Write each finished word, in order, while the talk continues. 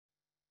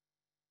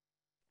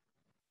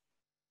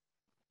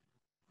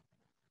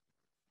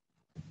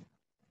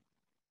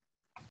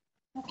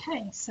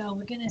Okay, so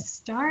we're going to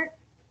start.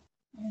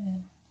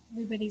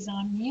 Everybody's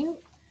on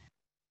mute.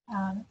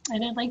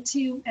 And I'd like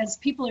to, as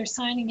people are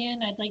signing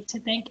in, I'd like to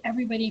thank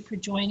everybody for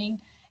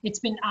joining. It's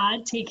been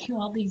odd taking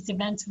all these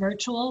events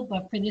virtual,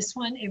 but for this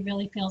one, it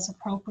really feels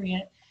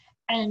appropriate.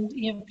 And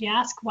if you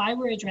ask why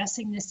we're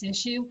addressing this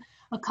issue,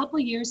 a couple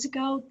years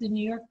ago, the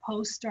New York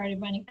Post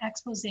started running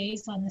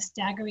exposés on the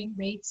staggering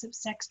rates of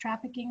sex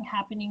trafficking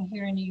happening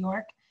here in New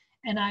York.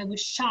 And I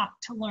was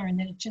shocked to learn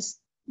that it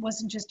just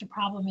wasn't just a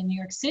problem in New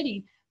York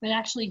City, but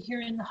actually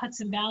here in the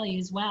Hudson Valley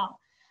as well.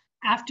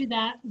 After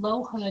that,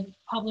 Lo Hood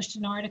published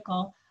an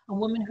article. A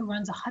woman who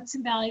runs a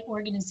Hudson Valley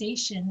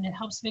organization that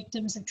helps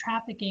victims of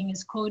trafficking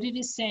is quoted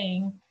as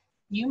saying,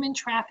 "Human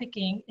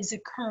trafficking is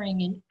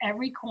occurring in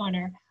every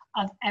corner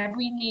of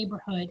every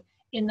neighborhood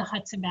in the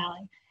Hudson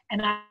Valley."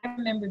 And I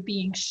remember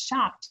being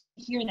shocked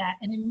to hear that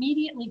and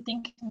immediately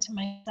thinking to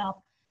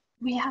myself,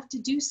 we have to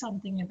do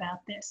something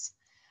about this.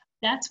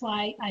 That's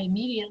why I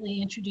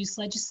immediately introduced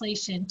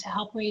legislation to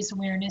help raise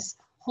awareness,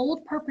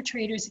 hold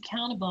perpetrators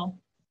accountable,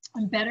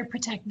 and better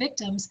protect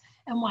victims,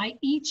 and why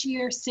each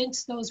year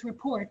since those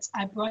reports,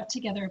 I brought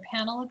together a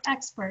panel of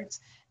experts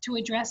to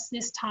address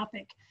this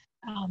topic,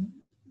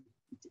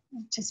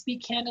 to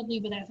speak candidly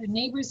with other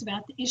neighbors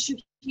about the issue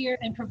here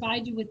and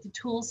provide you with the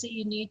tools that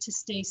you need to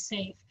stay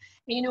safe.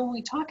 And, when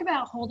we talk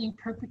about holding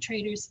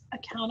perpetrators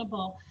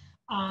accountable,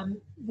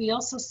 we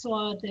also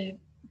saw the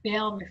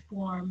bail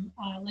reform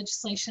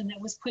legislation that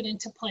was put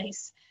into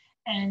place.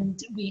 And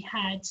we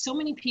had so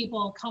many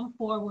people come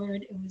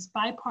forward. It was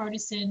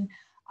bipartisan.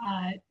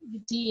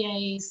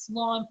 DAs,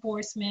 law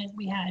enforcement.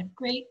 We had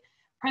great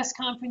press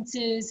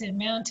conferences and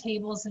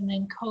roundtables, and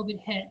then COVID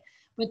hit.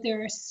 But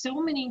there are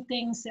so many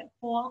things that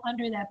fall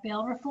under that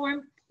bail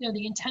reform.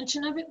 The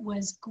intention of it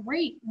was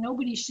great.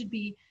 Nobody should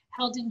be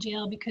held in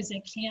jail because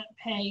they can't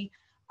pay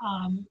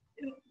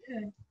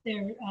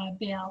their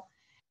bail.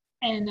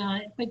 And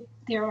but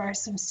there are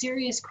some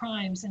serious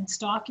crimes, and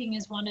stalking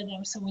is one of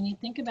them. So when you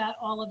think about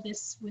all of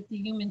this with the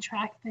human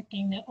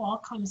trafficking, that all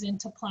comes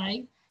into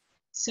play.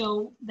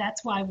 So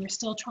that's why we're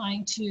still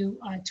trying to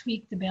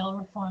tweak the bail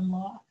reform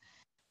law.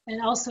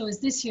 And also, as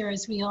this year,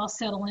 as we all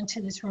settle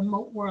into this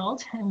remote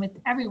world, and with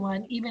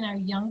everyone, even our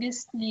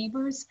youngest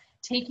neighbors,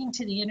 taking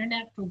to the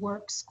internet for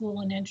work, school,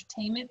 and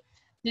entertainment,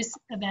 this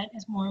event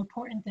is more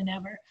important than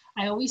ever.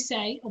 I always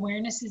say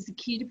awareness is the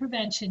key to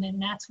prevention,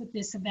 and that's what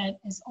this event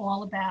is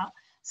all about.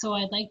 So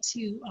I'd like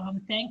to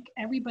thank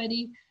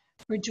everybody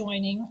for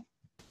joining.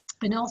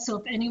 And also,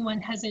 if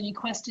anyone has any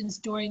questions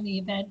during the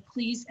event,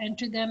 please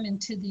enter them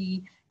into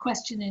the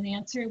question and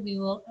answer. We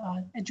will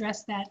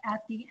address that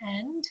at the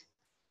end.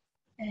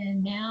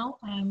 And now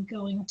I'm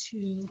going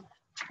to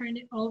turn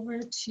it over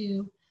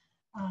to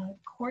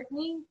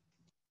Courtney.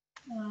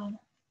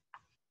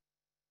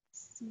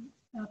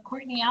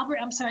 Courtney Albert,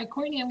 I'm sorry,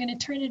 Courtney, I'm going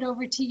to turn it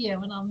over to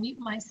you, and I'll mute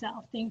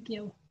myself. Thank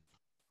you.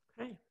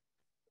 Okay.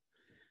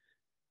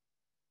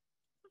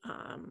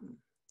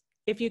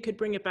 If you could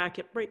bring it back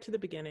right to the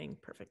beginning,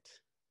 perfect.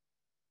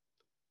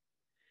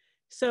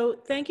 So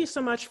thank you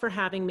so much for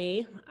having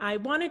me. I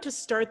wanted to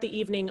start the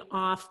evening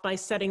off by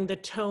setting the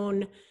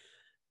tone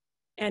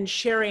and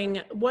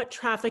sharing what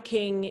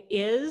trafficking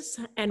is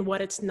and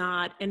what it's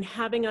not, and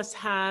having us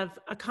have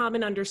a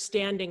common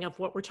understanding of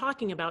what we're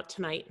talking about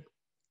tonight.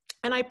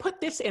 And I put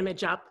this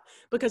image up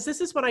because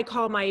this is what I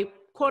call my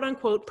quote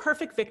unquote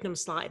perfect victim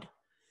slide.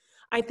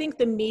 I think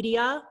the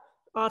media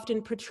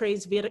often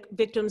portrays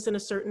victims in a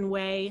certain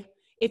way.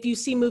 If you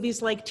see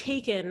movies like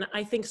Taken,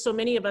 I think so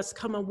many of us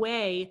come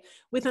away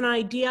with an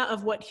idea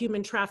of what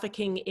human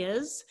trafficking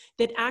is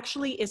that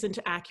actually isn't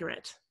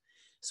accurate.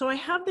 So I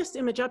have this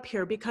image up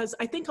here because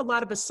I think a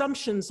lot of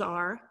assumptions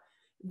are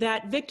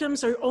that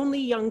victims are only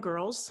young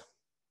girls,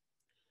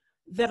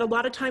 that a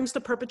lot of times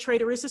the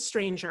perpetrator is a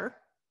stranger,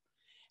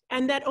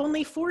 and that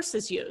only force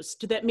is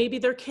used, that maybe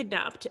they're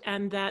kidnapped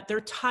and that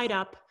they're tied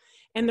up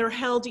and they're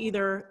held,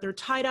 either they're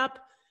tied up,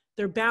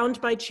 they're bound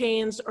by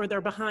chains, or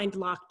they're behind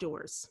locked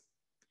doors.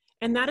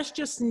 And that is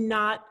just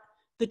not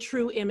the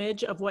true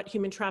image of what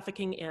human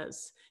trafficking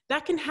is.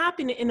 That can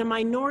happen in a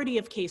minority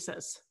of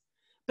cases,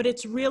 but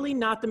it's really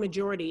not the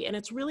majority. And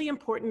it's really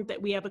important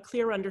that we have a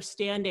clear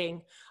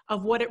understanding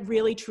of what it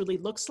really truly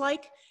looks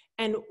like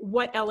and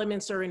what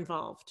elements are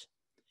involved.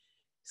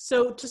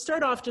 So to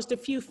start off, just a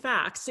few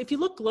facts. If you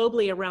look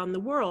globally around the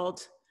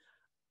world,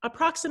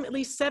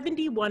 approximately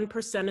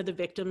 71% of the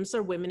victims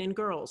are women and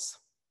girls.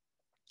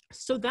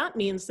 So that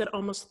means that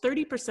almost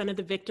 30% of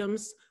the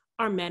victims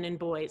are men and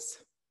boys.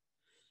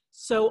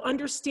 So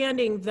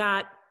understanding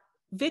that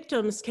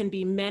victims can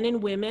be men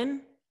and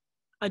women,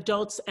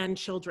 adults and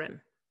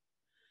children.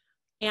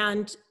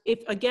 And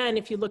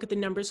if you look at the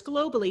numbers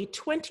globally,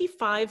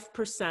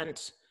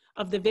 25%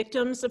 of the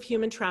victims of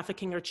human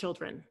trafficking are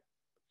children.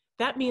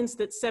 That means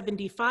that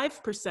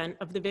 75%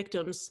 of the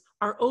victims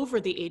are over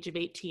the age of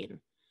 18.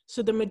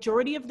 So the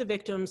majority of the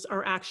victims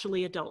are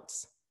actually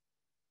adults.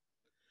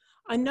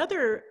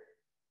 Another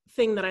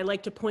thing that I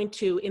like to point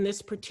to in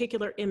this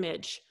particular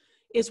image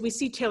is we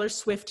see Taylor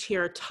Swift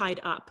here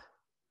tied up.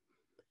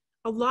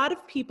 a lot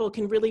of people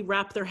can really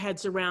wrap their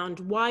heads around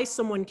why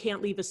someone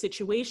can't leave a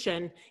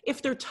situation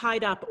if they're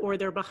tied up or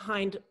they're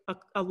behind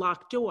a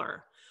locked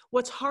door.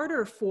 What's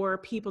harder for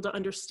people to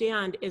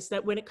understand is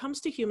that when it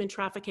comes to human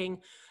trafficking,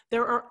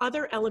 there are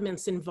other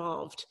elements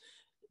involved.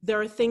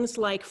 There are things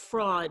like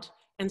fraud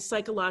and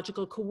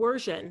psychological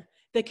coercion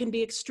that can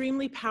be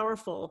extremely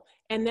powerful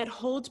and that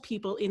hold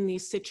people in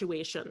these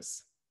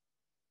situations.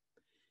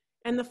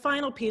 And the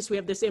final piece, we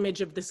have this image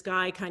of this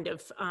guy kind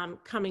of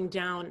coming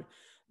down,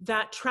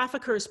 that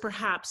traffickers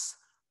perhaps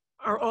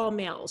are all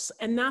males,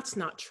 and that's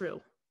not true.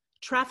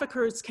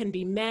 Traffickers can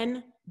be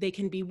men, they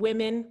can be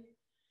women,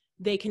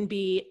 they can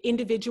be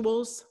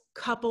individuals,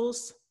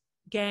 couples,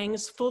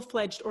 gangs,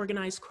 full-fledged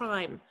organized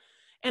crime.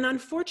 And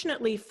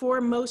unfortunately,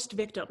 for most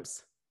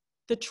victims,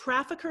 the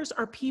traffickers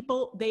are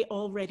people they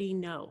already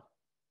know.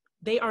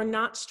 They are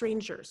not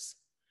strangers.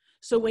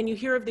 So when you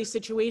hear of these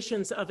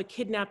situations of a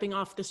kidnapping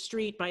off the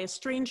street by a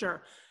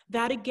stranger,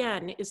 that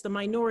again is the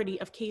minority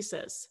of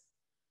cases.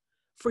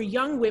 For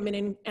young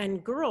women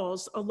and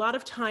girls, a lot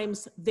of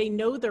times they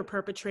know their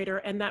perpetrator,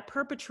 and that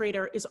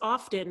perpetrator is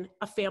often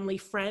a family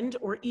friend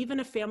or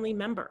even a family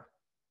member.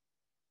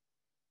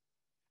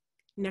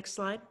 Next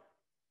slide.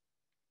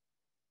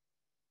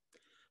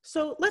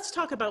 So let's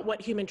talk about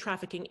what human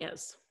trafficking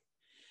is.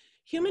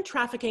 Human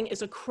trafficking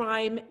is a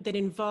crime that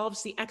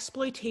involves the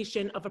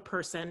exploitation of a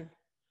person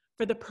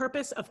for the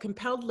purpose of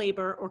compelled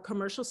labor or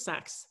commercial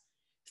sex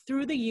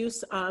through the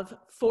use of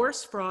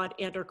force, fraud,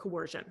 and/or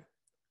coercion.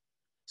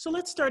 So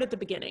let's start at the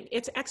beginning.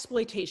 It's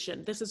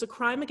exploitation. This is a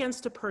crime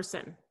against a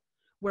person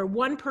where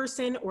one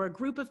person or a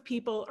group of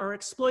people are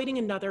exploiting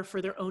another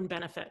for their own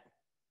benefit.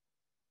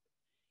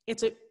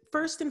 It's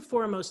first and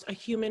foremost a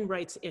human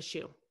rights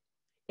issue.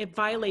 It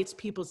violates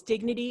people's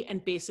dignity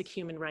and basic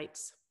human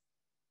rights.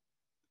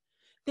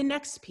 The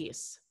next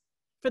piece,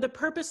 for the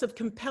purpose of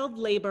compelled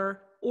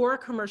labor or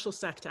commercial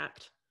sex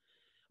act.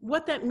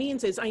 What that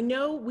means is, I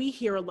know we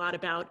hear a lot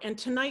about, and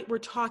tonight we're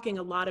talking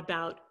a lot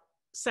about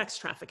sex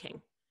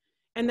trafficking.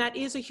 And that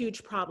is a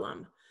huge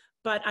problem.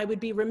 But I would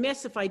be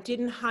remiss if I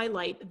didn't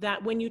highlight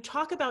that when you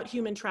talk about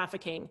human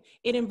trafficking,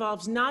 it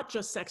involves not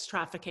just sex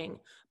trafficking,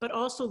 but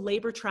also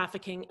labor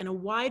trafficking in a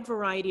wide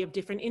variety of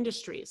different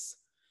industries.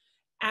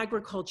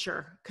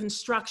 Agriculture,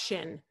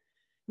 construction,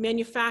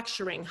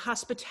 manufacturing,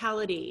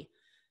 hospitality,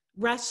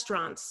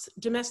 restaurants,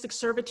 domestic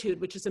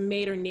servitude, which is a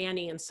maid or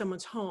nanny in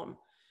someone's home.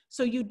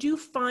 So you do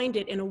find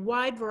it in a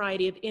wide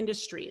variety of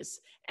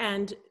industries.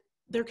 And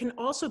there can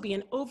also be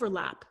an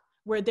overlap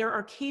where there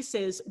are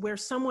cases where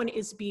someone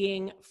is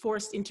being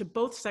forced into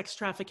both sex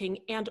trafficking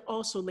and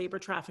also labor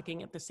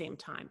trafficking at the same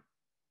time.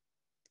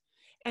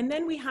 And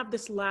then we have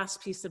this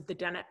last piece of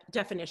the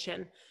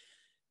definition,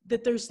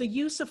 that there's the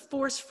use of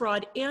force,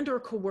 fraud, and/or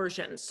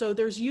coercion. So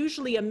there's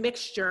usually a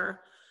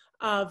mixture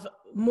of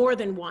more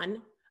than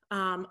one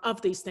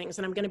of these things.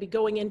 And I'm going to be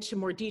going into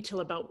more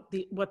detail about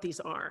what these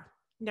are.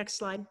 Next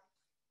slide.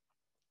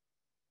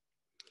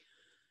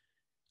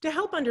 To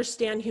help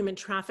understand human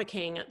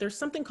trafficking, there's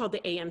something called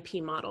the AMP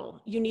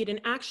model. You need an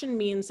action,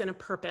 means, and a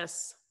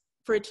purpose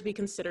for it to be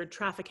considered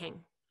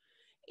trafficking.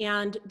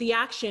 And the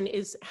action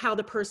is how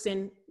the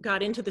person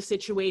got into the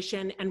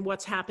situation and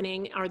what's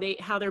happening,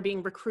 how they're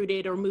being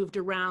recruited or moved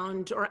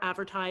around or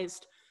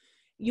advertised.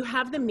 You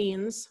have the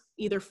means,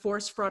 either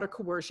force, fraud, or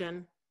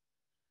coercion.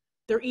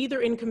 They're either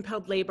in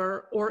compelled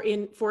labor or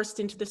forced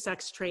into the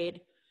sex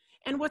trade.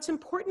 And what's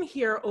important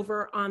here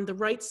over on the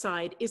right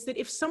side is that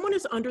if someone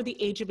is under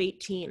the age of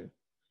 18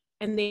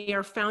 and they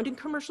are found in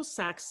commercial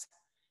sex,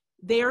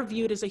 they are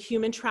viewed as a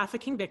human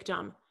trafficking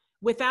victim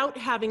without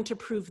having to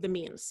prove the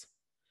means.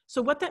 So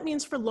what that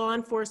means for law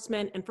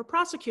enforcement and for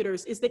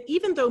prosecutors is that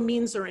even though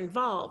means are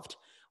involved,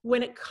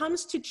 when it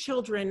comes to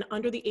children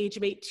under the age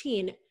of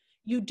 18,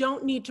 you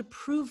don't need to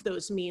prove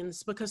those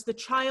means because the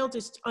child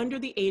is under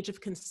the age of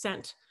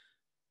consent.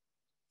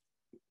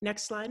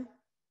 Next slide.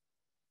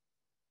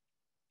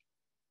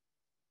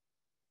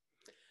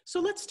 So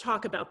let's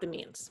talk about the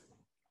means.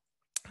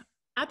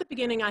 At the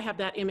beginning, I have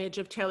that image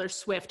of Taylor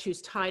Swift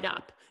who's tied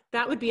up.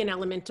 That would be an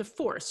element of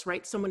force,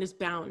 right? Someone is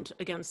bound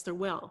against their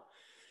will.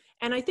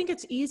 And I think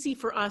it's easy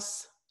for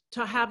us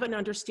to have an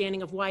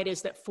understanding of why it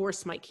is that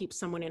force might keep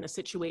someone in a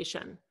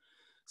situation.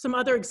 Some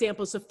other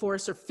examples of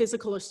force are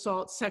physical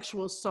assault,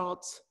 sexual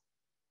assault,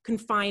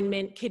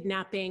 confinement,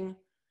 kidnapping.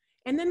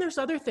 And then there's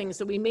other things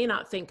that we may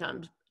not think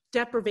of.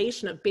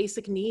 Deprivation of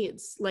basic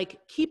needs, like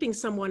keeping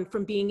someone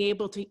from being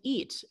able to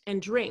eat and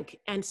drink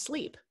and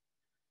sleep.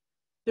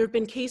 There have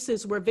been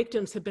cases where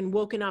victims have been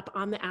woken up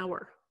on the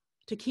hour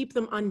to keep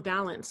them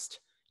unbalanced,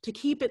 to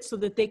keep it so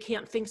that they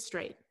can't think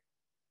straight.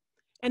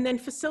 And then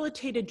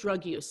facilitated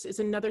drug use is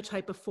another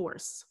type of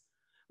force.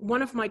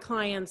 One of my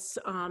clients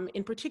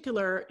in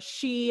particular,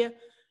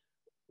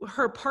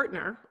 her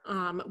partner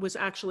was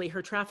actually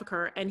her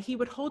trafficker, and he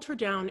would hold her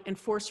down and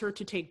force her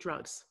to take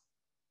drugs.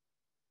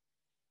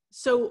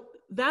 So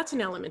that's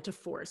an element of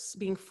force,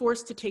 being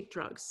forced to take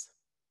drugs.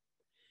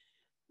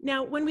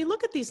 Now, when we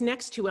look at these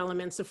next two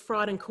elements of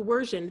fraud and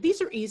coercion,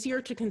 these are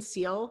easier to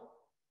conceal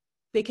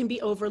They can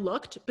be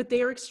overlooked, but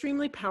they are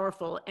extremely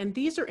powerful. And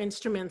these are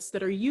instruments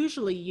that are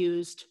usually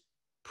used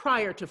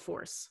prior to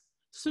force.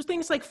 So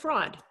things like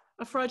fraud,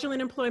 a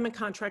fraudulent employment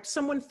contract,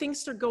 someone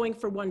thinks they're going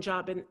for one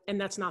job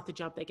and that's not the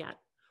job they get.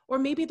 Or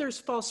maybe there's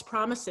false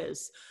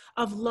promises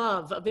of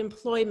love, of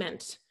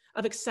employment,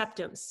 of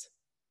acceptance.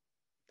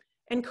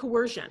 And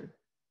coercion,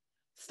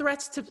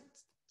 threats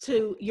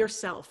to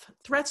yourself,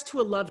 threats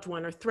to a loved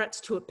one or threats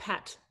to a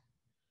pet,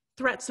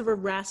 threats of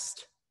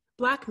arrest,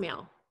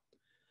 blackmail.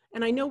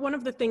 And I know one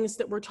of the things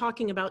that we're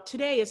talking about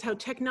today is how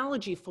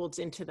technology folds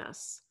into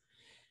this.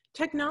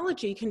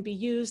 Technology can be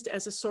used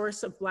as a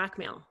source of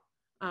blackmail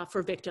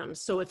for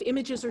victims. So if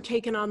images are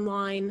taken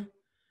online,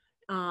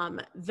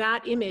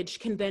 that image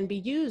can then be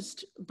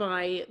used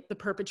by the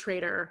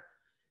perpetrator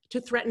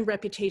to threaten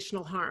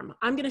reputational harm.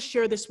 I'm going to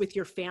share this with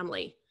your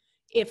family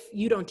if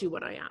you don't do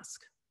what I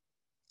ask.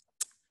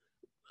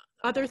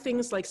 Other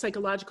things like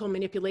psychological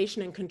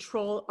manipulation and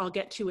control, I'll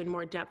get to in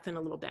more depth in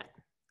a little bit.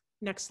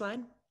 Next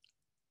slide.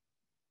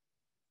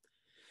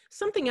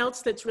 Something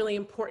else that's really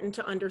important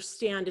to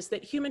understand is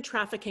that human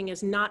trafficking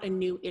is not a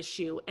new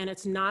issue and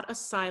it's not a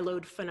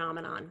siloed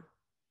phenomenon.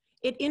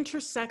 It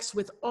intersects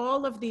with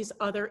all of these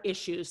other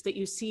issues that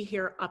you see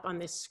here up on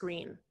this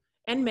screen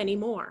and many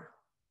more.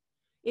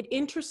 It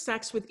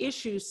intersects with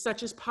issues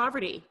such as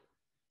poverty,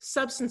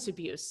 substance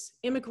abuse,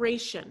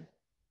 immigration,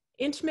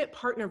 intimate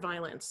partner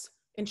violence,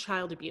 and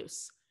child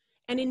abuse.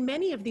 And in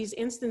many of these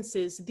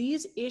instances,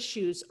 these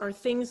issues are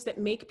things that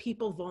make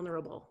people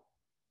vulnerable.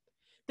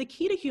 The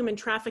key to human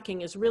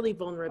trafficking is really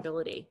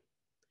vulnerability.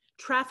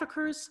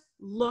 Traffickers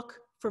look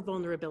for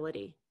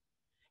vulnerability.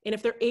 And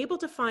if they're able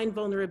to find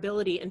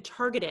vulnerability and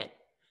target it,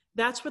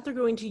 that's what they're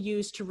going to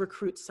use to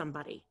recruit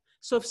somebody.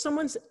 So if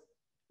someone's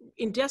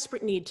in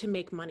desperate need to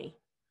make money,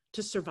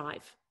 to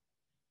survive,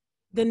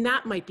 then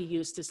that might be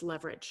used as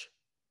leverage.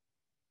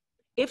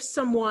 If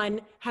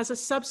someone has a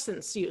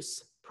substance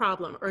use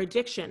problem or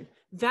addiction,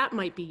 that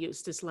might be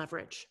used as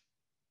leverage.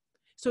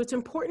 So it's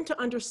important to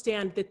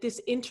understand that this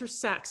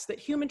intersects, that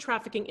human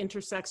trafficking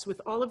intersects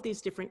with all of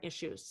these different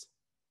issues.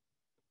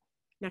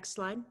 Next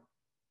slide.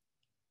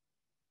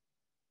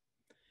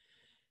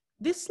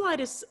 This slide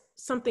is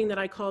something that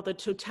I call the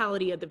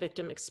totality of the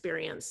victim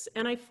experience.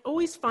 And I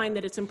always find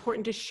that it's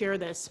important to share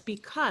this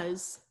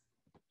because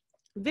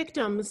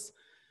victims'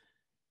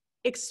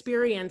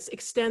 experience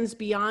extends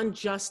beyond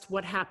just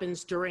what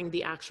happens during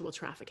the actual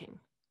trafficking.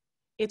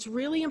 It's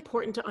really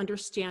important to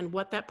understand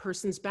what that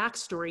person's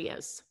backstory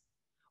is.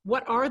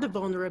 What are the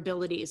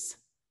vulnerabilities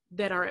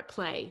that are at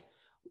play?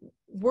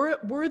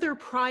 Were there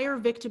prior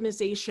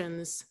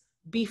victimizations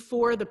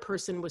before the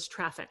person was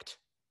trafficked?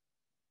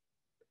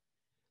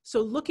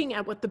 So looking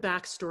at what the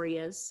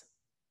backstory is,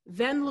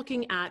 then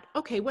looking at,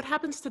 okay, what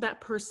happens to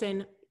that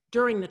person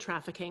during the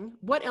trafficking?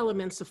 What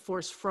elements of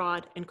force,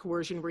 fraud, and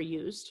coercion were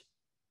used?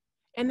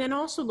 And then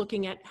also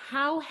looking at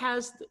how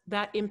has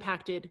that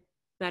impacted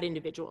that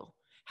individual?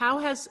 How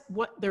has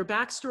what their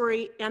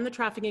backstory and the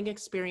trafficking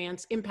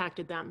experience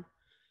impacted them?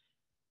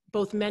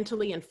 Both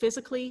mentally and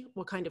physically,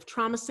 what kind of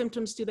trauma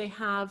symptoms do they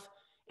have?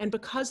 And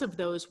because of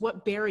those,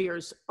 what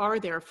barriers are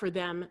there for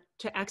them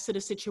to exit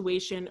a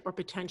situation or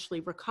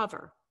potentially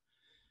recover?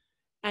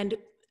 And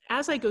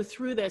as I go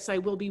through this, I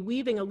will be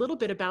weaving a little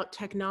bit about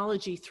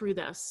technology through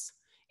this.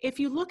 If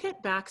you look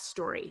at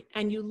backstory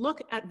and you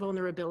look at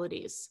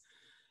vulnerabilities,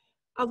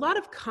 a lot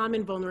of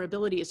common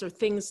vulnerabilities are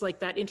things like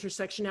that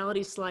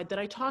intersectionality slide that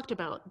I talked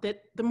about,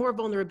 that the more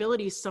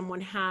vulnerabilities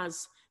someone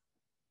has,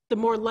 the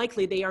more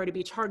likely they are to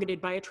be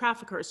targeted by a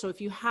trafficker. So if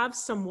you have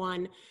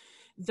someone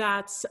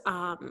that's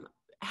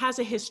has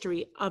a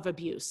history of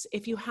abuse,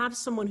 if you have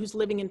someone who's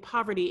living in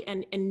poverty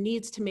and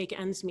needs to make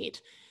ends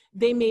meet,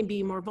 they may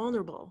be more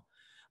vulnerable.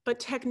 But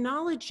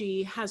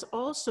technology has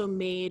also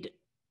made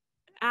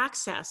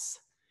access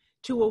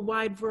to a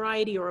wide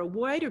variety or a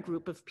wider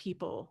group of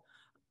people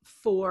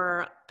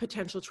for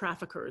potential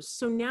traffickers.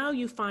 So now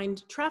you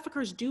find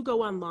traffickers do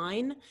go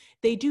online,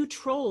 they do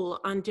troll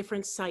on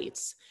different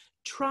sites,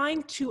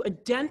 trying to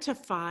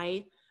identify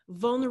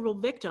vulnerable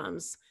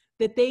victims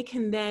that they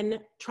can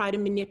then try to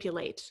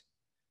manipulate.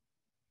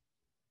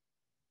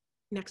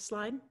 Next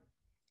slide.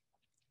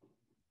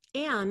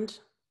 And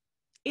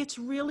it's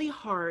really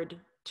hard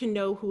to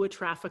know who a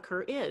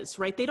trafficker is,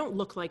 right? They don't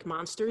look like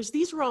monsters.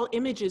 These are all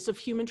images of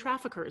human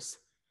traffickers.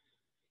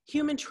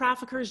 Human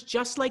traffickers,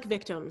 just like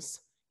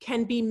victims,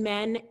 can be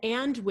men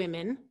and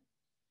women.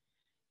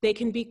 They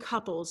can be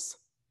couples,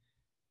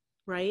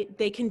 right?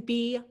 They can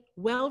be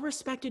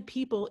well-respected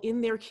people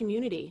in their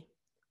community.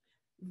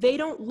 They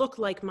don't look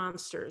like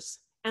monsters.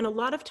 And a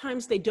lot of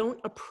times they don't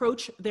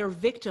approach their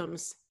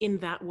victims in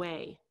that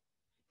way.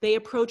 They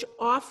approach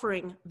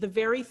offering the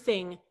very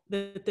thing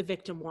that the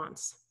victim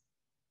wants.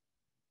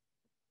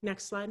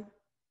 Next slide.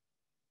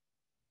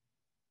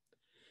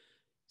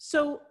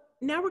 So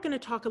now we're going to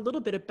talk a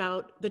little bit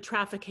about the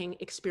trafficking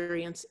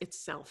experience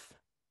itself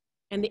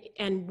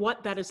and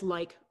what that is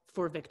like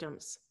for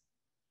victims.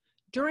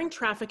 During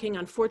trafficking,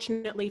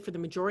 unfortunately, for the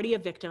majority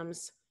of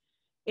victims,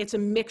 it's a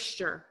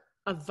mixture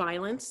of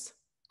violence,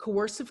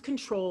 coercive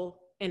control,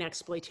 and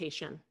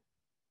exploitation.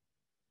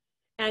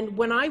 And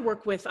when I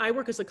work as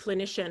a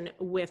clinician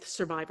with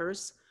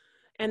survivors.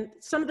 And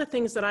some of the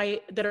things that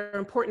are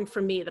important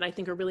for me that I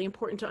think are really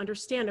important to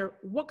understand are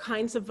what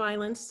kinds of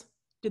violence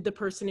did the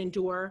person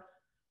endure?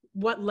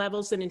 What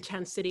levels and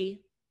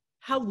intensity?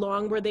 How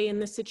long were they in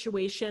the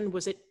situation?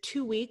 Was it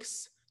 2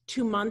 weeks,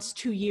 2 months,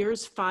 2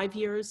 years, 5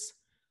 years?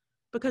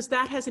 Because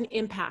that has an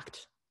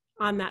impact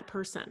on that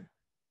person.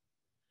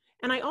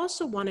 And I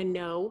also want to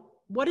know,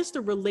 what is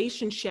the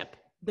relationship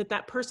that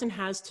that person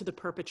has to the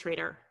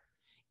perpetrator?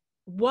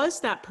 Was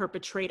that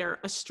perpetrator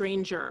a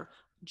stranger,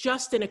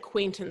 just an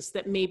acquaintance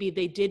that maybe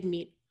they did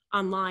meet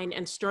online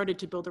and started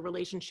to build a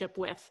relationship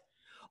with?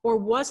 Or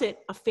was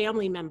it a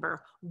family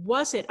member?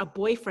 Was it a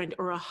boyfriend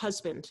or a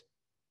husband?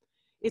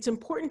 It's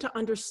important to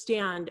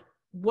understand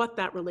what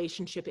that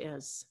relationship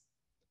is.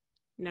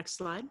 Next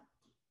slide.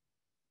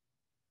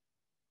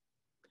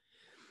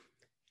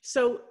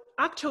 So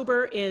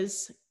October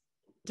is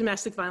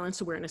Domestic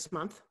Violence Awareness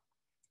Month.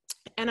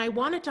 And I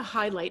wanted to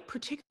highlight,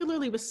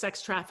 particularly with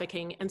sex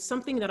trafficking, and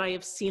something that I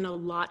have seen a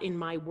lot in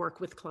my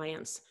work with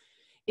clients,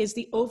 is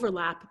the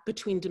overlap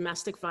between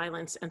domestic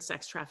violence and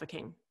sex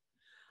trafficking.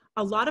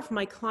 A lot of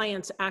my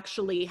clients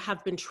actually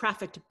have been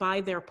trafficked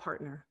by their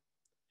partner.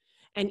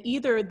 And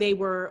either they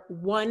were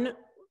one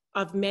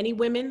of many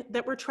women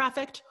that were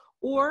trafficked,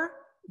 or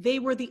they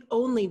were the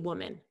only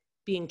woman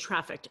being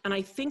trafficked. And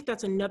I think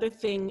that's another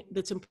thing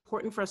that's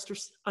important for us to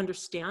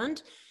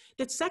understand,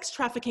 that sex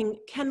trafficking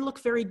can look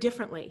very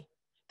differently.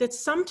 That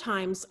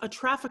sometimes a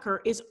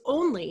trafficker is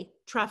only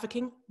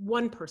trafficking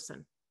one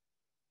person.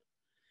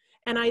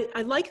 And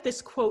I like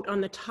this quote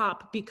on the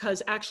top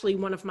because actually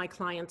one of my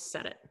clients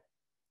said it.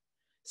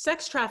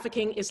 Sex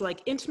trafficking is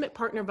like intimate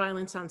partner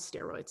violence on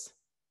steroids.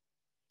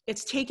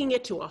 It's taking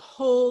it to a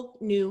whole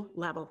new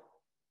level.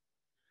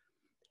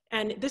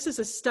 And this is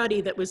a study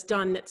that was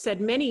done that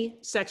said many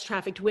sex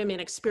trafficked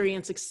women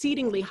experience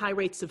exceedingly high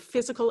rates of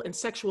physical and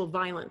sexual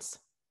violence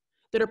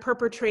that are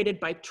perpetrated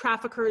by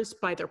traffickers,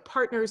 by their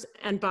partners,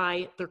 and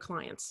by their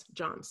clients,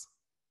 Johns.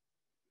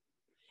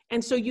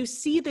 And so you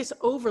see this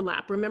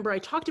overlap. Remember, I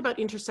talked about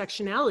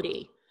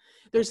intersectionality.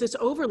 There's this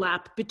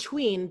overlap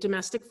between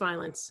domestic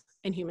violence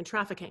and human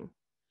trafficking.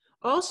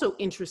 Also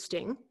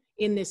interesting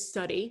in this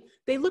study,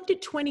 they looked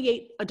at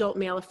 28 adult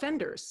male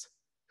offenders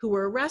who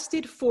were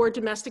arrested for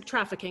domestic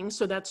trafficking,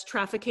 so that's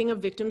trafficking of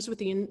victims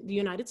within the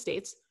United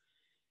States.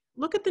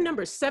 Look at the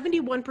numbers,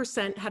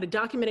 71% had a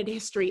documented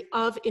history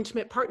of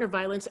intimate partner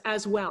violence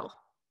as well.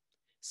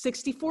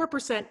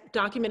 64%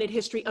 documented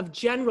history of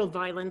general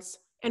violence,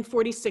 and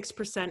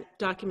 46%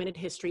 documented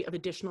history of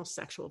additional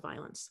sexual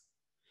violence.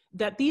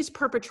 That these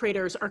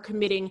perpetrators are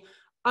committing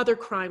other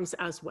crimes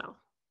as well.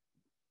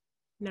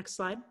 Next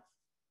slide.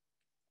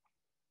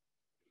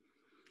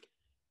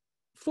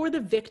 For the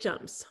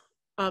victims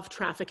of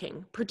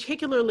trafficking,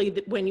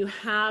 particularly when you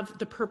have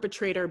the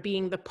perpetrator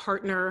being the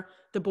partner,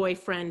 the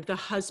boyfriend, the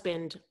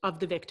husband of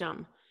the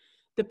victim,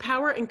 the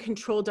power and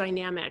control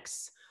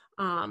dynamics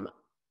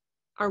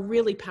are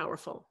really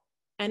powerful.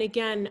 And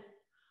again,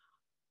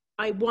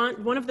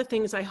 one of the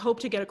things I hope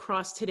to get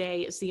across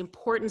today is the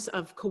importance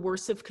of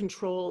coercive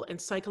control and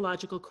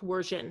psychological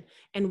coercion,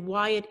 and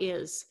why it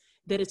is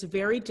that it's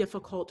very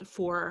difficult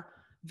for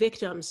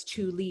victims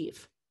to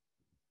leave.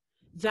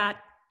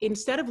 That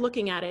instead of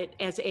looking at it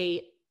as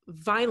a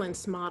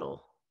violence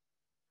model,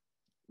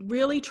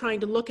 really trying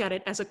to look at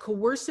it as a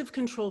coercive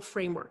control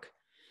framework,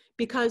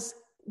 because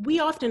we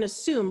often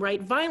assume,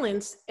 right,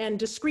 violence and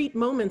discrete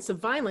moments of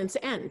violence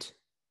end.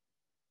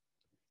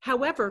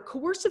 However,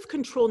 coercive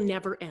control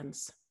never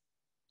ends.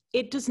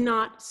 It does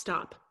not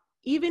stop.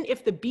 Even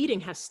if the beating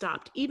has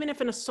stopped, even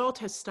if an assault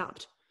has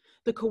stopped,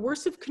 the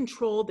coercive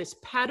control, this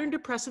patterned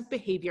oppressive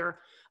behavior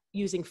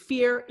using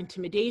fear,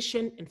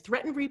 intimidation, and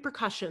threatened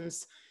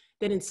repercussions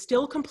that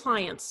instill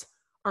compliance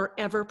are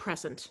ever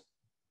present.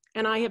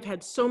 And I have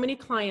had so many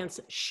clients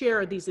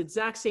share these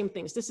exact same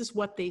things. This is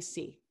what they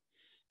see.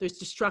 There's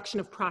destruction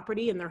of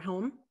property in their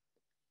home,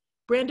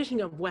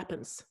 brandishing of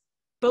weapons,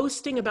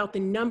 boasting about the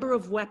number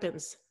of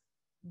weapons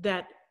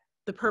that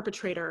the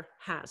perpetrator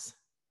has,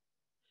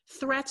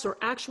 threats or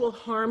actual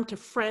harm to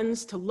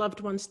friends, to loved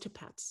ones, to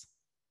pets.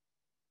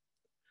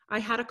 I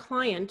had a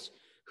client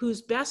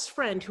whose best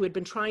friend, who had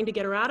been trying to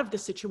get her out of the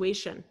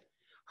situation,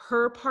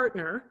 her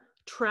partner,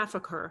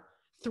 trafficker,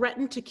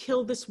 threatened to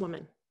kill this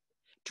woman,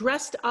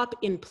 dressed up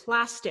in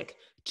plastic,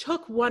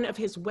 took one of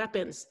his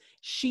weapons.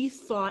 She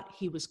thought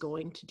he was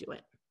going to do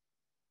it.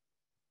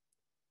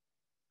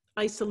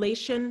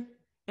 Isolation,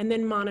 and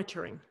then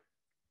monitoring.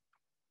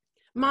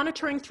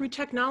 Monitoring through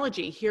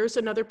technology. Here's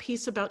another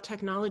piece about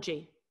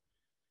technology.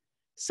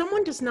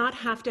 Someone does not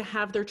have to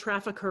have their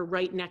trafficker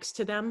right next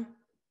to them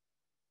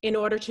in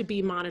order to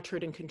be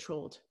monitored and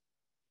controlled.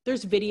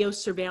 There's video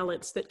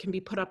surveillance that can be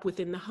put up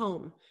within the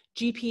home,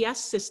 GPS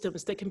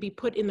systems that can be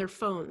put in their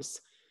phones.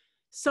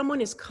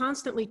 Someone is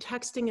constantly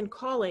texting and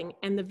calling,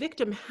 and the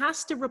victim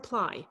has to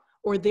reply,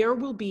 or there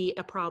will be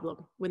a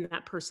problem when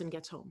that person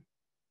gets home.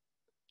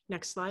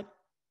 Next slide.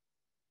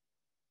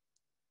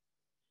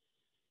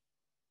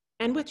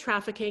 And with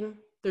trafficking,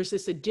 there's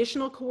this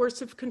additional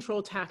coercive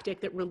control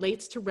tactic that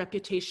relates to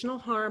reputational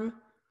harm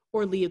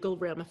or legal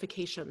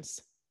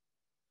ramifications.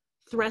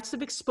 Threats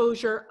of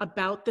exposure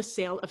about the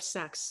sale of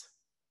sex.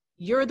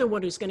 You're the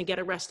one who's going to get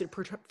arrested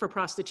for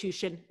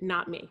prostitution,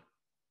 not me.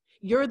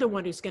 You're the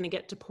one who's going to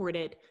get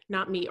deported,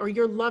 not me. Or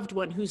your loved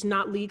one who's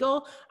not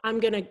legal, I'm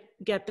going to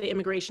get the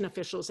immigration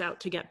officials out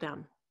to get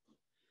them.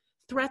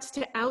 Threats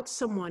to out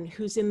someone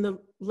who's in the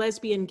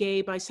lesbian,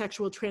 gay,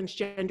 bisexual,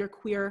 transgender,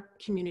 queer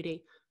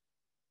community.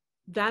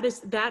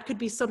 That could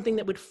be something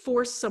that would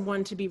force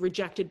someone to be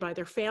rejected by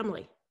their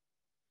family.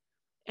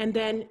 And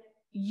then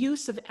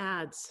use of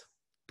ads,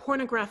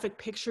 pornographic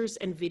pictures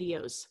and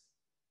videos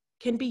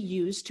can be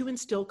used to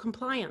instill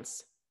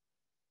compliance,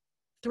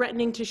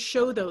 threatening to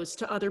show those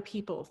to other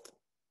people.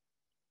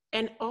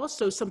 And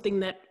also something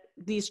that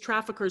these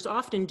traffickers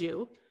often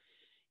do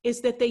is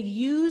that they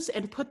use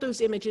and put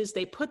those images,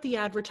 they put the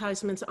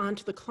advertisements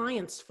onto the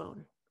client's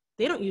phone.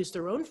 They don't use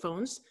their own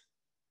phones.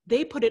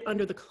 They put it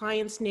under the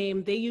client's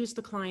name. They use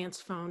the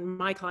client's phone,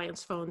 my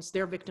client's phones,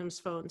 their victims'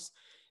 phones,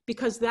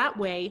 because that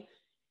way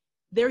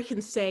they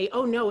can say,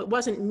 oh no, it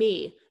wasn't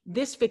me.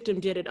 This victim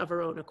did it of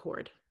her own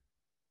accord.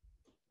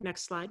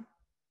 Next slide.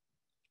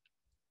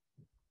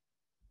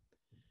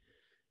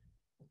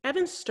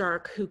 Evan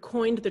Stark, who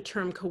coined the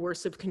term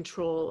coercive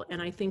control,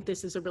 and I think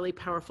this is a really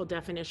powerful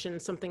definition,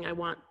 something I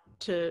want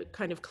to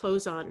kind of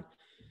close on.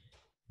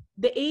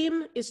 The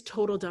aim is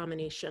total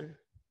domination.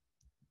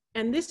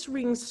 And this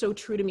rings so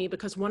true to me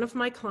because one of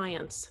my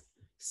clients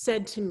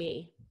said to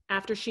me,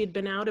 after she had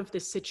been out of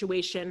this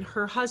situation,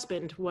 her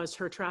husband was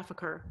her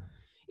trafficker.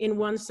 In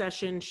one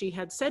session, she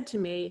had said to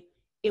me,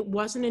 it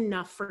wasn't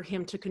enough for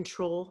him to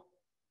control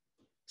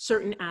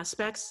certain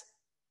aspects.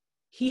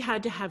 He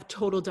had to have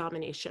total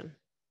domination.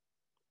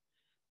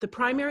 The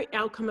primary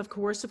outcome of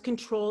coercive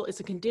control is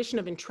a condition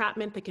of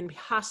entrapment that can be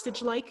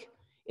hostage-like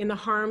in the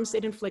harms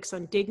it inflicts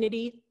on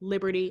dignity,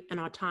 liberty, and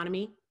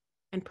autonomy,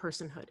 and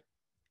personhood,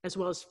 as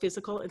well as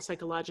physical and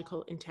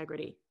psychological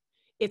integrity.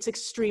 It's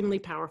extremely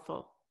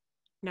powerful.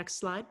 Next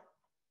slide.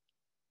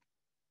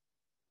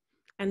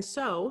 And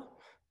so,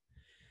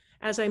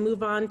 as I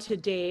move on to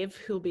Dave,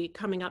 who'll be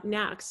coming up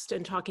next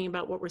and talking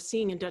about what we're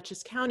seeing in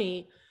Dutchess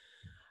County,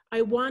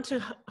 I want to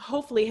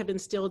hopefully have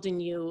instilled in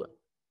you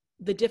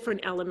the different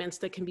elements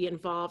that can be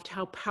involved,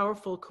 how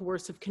powerful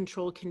coercive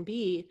control can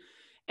be,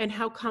 and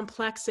how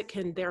complex it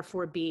can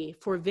therefore be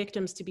for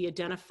victims to be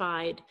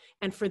identified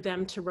and for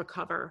them to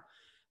recover,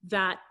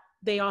 that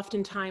they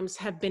oftentimes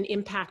have been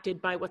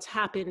impacted by what's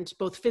happened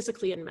both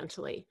physically and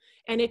mentally,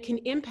 and it can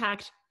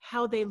impact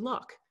how they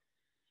look.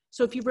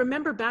 So if you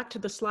remember back to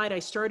the slide I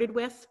started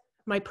with,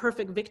 my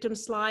perfect victim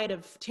slide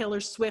of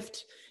Taylor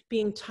Swift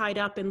being tied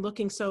up and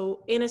looking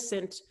so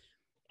innocent,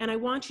 and I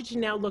want you to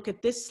now look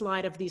at this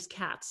slide of these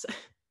cats,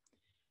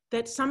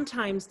 that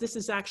sometimes this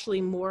is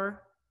actually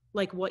more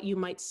like what you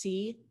might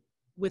see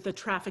with a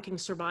trafficking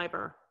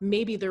survivor.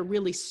 Maybe they're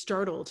really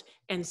startled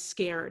and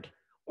scared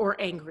or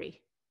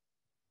angry.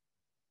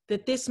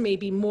 That this may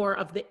be more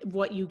of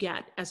what you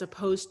get as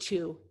opposed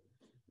to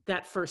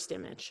that first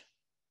image.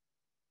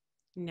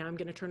 Now I'm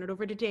going to turn it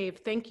over to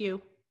Dave. Thank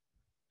you.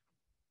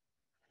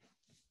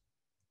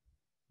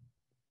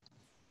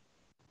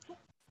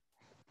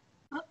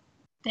 Oh,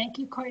 thank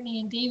you, Courtney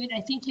and David.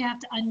 I think you have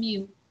to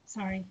unmute.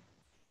 Sorry.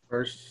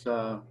 First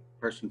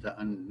person to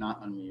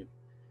not unmute.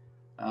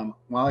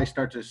 While I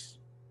start to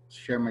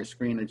share my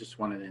screen, I just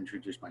wanted to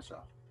introduce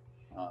myself.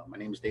 My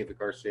name is David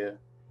Garcia.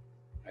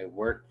 I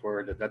work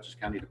for the Dutchess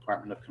County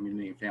Department of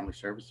Community and Family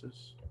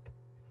Services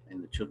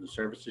in the Children's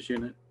Services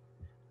Unit.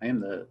 I am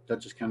the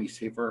Dutchess County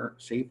Safe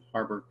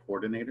Harbor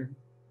Coordinator,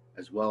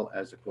 as well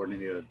as the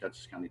coordinator of the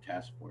Dutchess County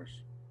Task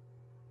Force.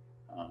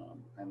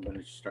 I'm going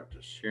to start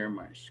to share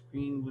my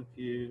screen with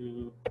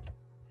you,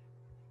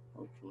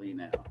 hopefully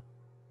now.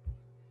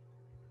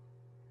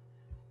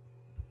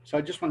 So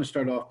I just want to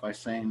start off by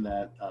saying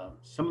that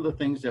some of the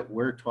things that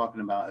we're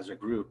talking about as a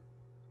group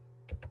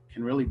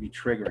can really be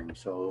triggering.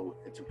 So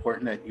it's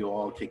important that you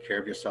all take care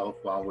of yourself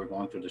while we're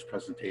going through this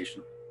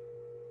presentation.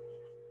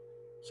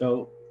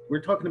 So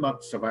we're talking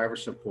about survivor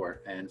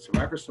support, and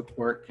survivor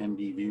support can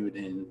be viewed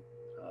in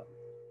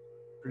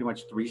pretty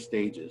much 3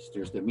 stages.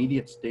 There's the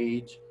immediate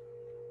stage,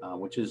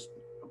 which is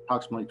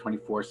approximately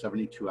 24,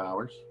 72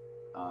 hours.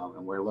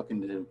 And we're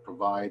looking to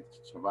provide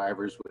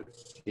survivors with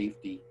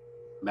safety,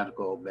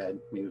 medical, bed,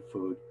 maybe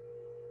food.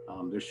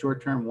 There's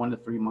short-term, 1 to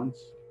 3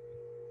 months.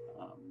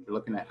 We're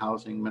looking at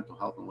housing, mental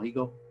health, and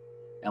legal,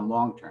 and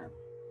long-term,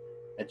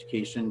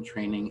 education,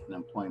 training, and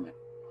employment.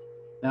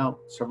 Now,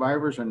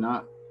 survivors are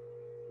not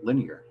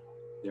linear.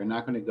 They're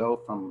not going to go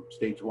from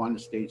stage 1 to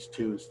stage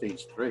 2 and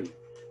stage 3.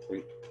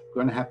 They're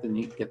going to have to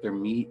get their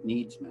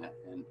needs met.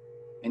 And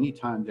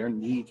anytime their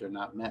needs are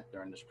not met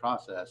during this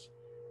process,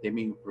 they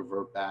may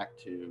revert back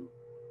to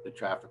the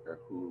trafficker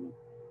who,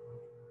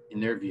 in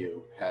their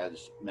view,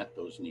 has met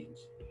those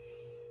needs.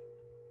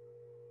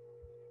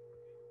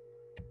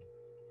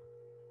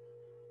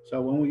 So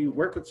when we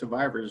work with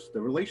survivors,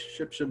 the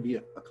relationship should be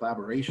a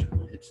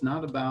collaboration. It's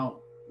not about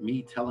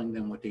me telling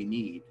them what they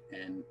need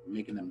and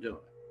making them do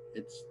it.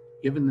 It's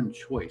given them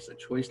choice, a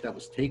choice that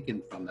was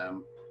taken from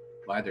them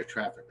by their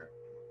trafficker.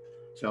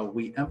 So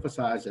we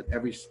emphasize at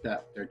every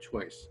step their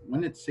choice,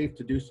 when it's safe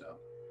to do so.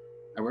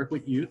 I work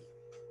with youth,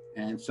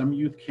 and some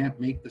youth can't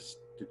make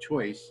the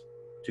choice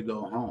to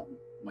go home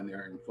when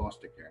they're in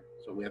foster care.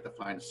 So we have to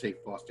find a safe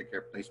foster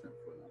care placement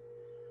for them.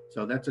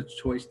 So that's a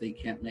choice they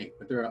can't make.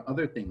 But there are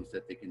other things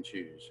that they can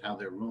choose: how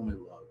their room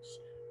looks,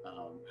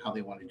 how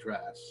they want to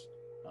dress,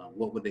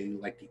 what would they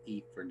like to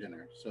eat for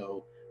dinner.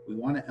 So we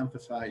want to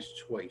emphasize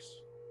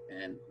choice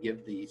and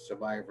give the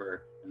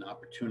survivor an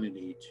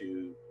opportunity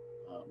to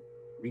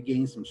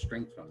regain some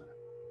strength from that.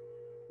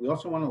 We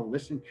also want to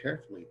listen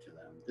carefully to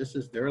them. This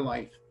is their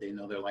life. They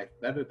know their life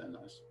better than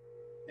us.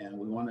 And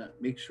we want to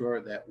make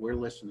sure that we're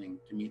listening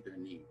to meet their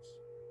needs.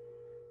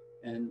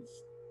 And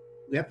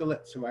we have to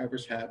let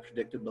survivors have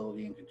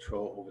predictability and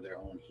control over their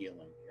own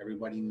healing.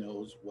 Everybody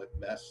knows what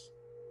best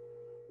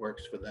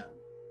works for them.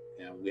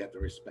 And we have to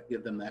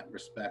give them that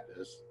respect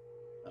as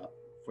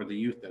for the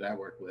youth that I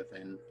work with,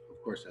 and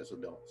of course as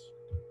adults.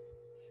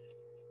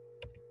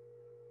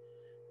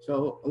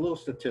 So a little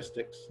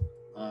statistics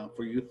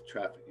for youth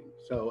trafficking.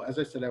 So as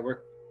I said, I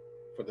work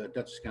for the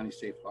Dutchess County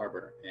Safe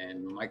Harbor,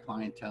 and my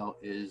clientele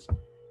is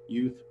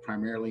youth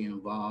primarily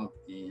involved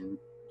in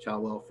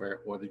child welfare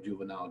or the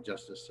juvenile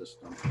justice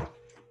system.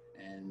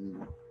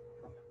 And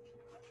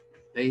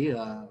they,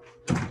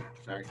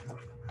 sorry,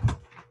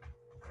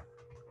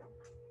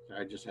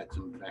 I just had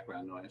some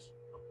background noise.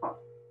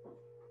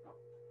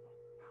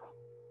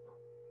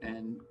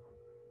 And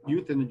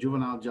youth in the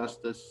juvenile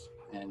justice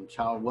and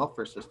child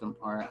welfare system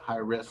are at high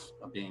risk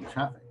of being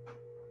trafficked.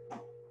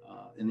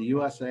 In the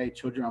USA,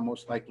 children are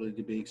most likely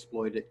to be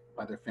exploited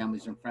by their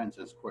families and friends,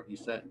 as Courtney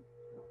said.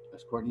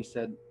 As Courtney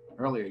said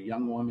earlier,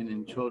 young women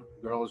and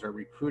girls are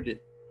recruited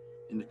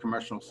in the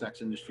commercial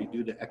sex industry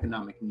due to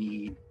economic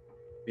need,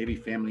 maybe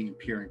family and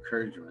peer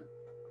encouragement.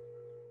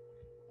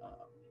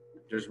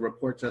 There's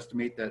reports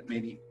estimate that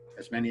maybe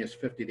as many as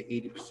 50 to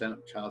 80%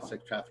 of child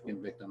sex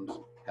trafficking victims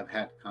have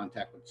had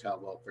contact with the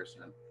child welfare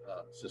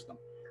system,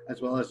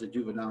 as well as the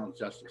juvenile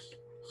justice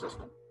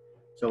system.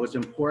 So it's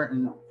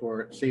important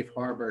for Safe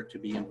Harbor to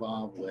be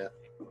involved with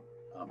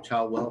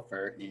child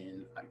welfare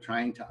in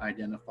trying to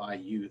identify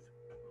youth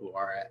who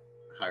are at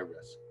high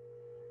risk.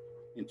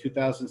 In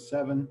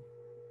 2007,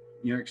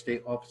 New York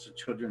State Office of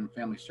Children and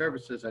Family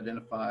Services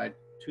identified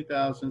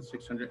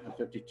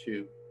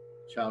 2,652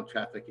 child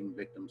trafficking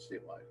victims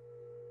statewide.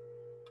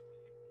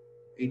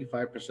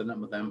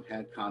 85% of them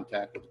had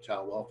contact with the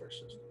child welfare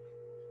system.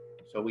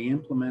 So we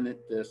implemented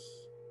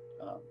this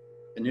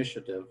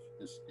initiative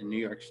in New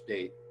York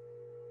State.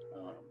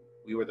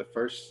 We were the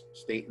first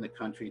state in the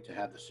country to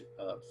have the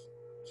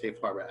Safe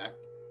Harbor Act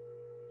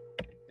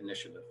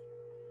initiative.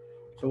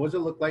 So what does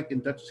it look like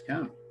in Dutchess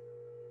County?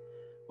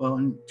 Well,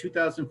 in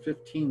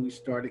 2015, we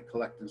started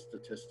collecting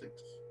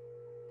statistics.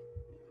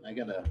 I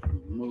gotta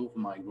move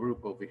my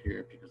group over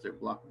here because they're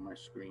blocking my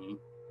screen.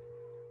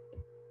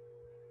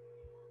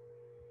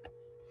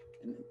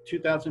 In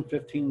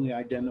 2015,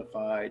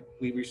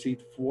 we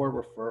received 4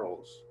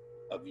 referrals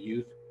of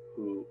youth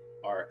who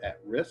are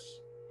at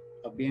risk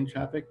of being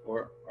trafficked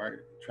or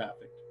are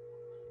trafficked.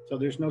 So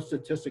there's no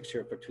statistics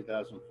here for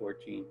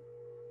 2014.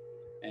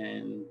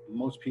 And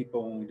most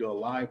people, when we do a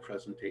live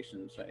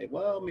presentation, say,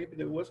 well, maybe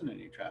there wasn't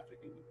any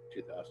trafficking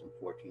in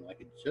 2014, like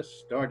it just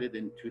started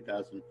in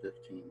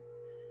 2015.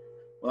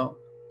 Well,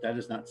 that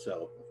is not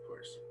so, of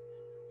course.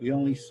 We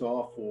only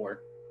saw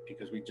 4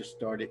 because we just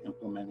started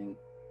implementing,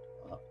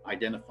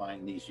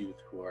 identifying these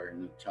youth who are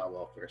in the child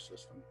welfare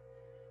system.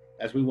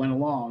 As we went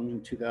along,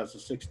 in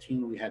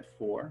 2016, we had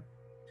 4.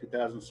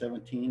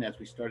 2017, as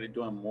we started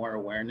doing more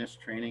awareness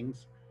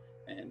trainings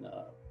and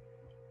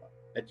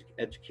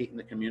educating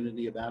the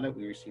community about it,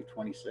 we received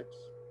 26.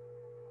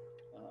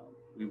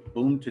 We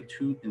boomed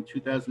in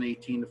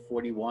 2018 to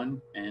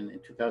 41, and in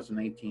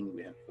 2019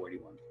 we had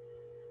 41.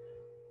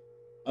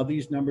 Of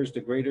these numbers,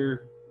 the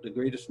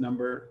greatest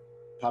number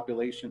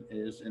population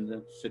is in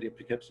the city of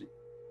Poughkeepsie.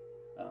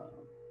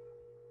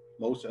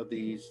 Most of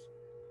these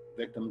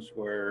victims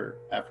were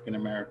African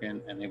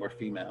American and they were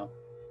female,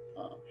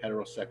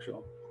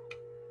 heterosexual.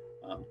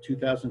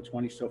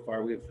 2020 so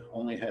far, we've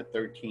only had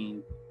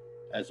 13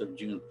 as of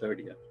June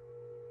 30th.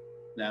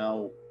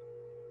 Now,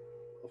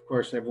 of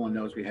course, everyone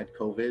knows we had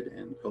COVID,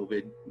 and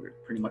COVID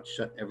pretty much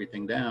shut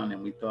everything down.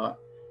 And we thought,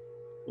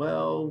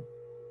 well,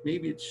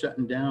 maybe it's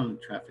shutting down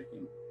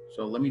trafficking.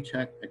 So let me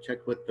check. I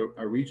checked with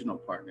our regional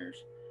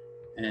partners,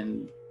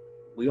 and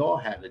we all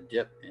had a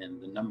dip in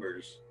the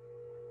numbers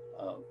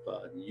of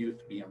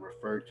youth being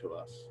referred to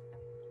us.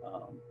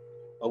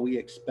 But we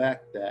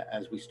expect that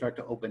as we start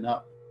to open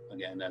up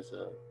again as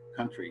a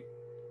country,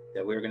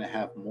 that we're going to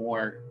have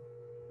more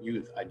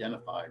youth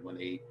identified when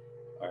they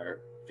are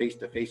face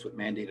to face with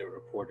mandated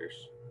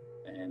reporters,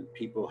 and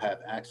people have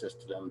access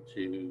to them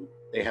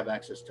they have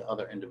access to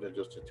other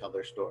individuals to tell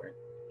their story.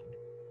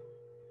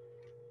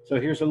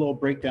 So here's a little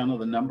breakdown of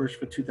the numbers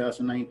for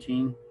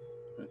 2019.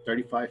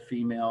 35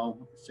 female,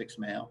 6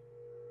 male.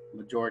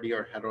 Majority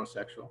are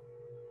heterosexual.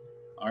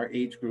 Our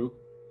age group,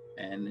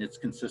 and it's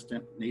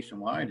consistent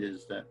nationwide,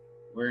 is that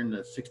we're in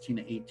the 16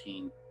 to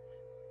 18.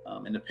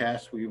 In the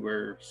past, we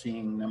were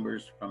seeing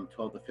numbers from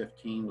 12 to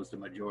 15 was the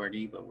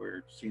majority, but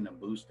we're seeing a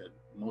boost that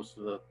most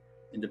of the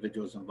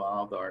individuals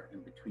involved are in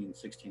between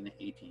 16 to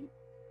 18.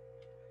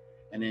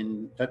 And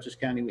in Dutchess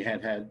County, we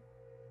had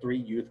 3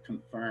 youth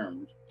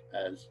confirmed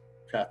as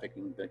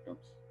trafficking victims.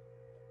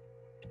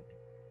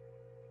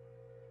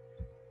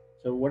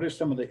 So what are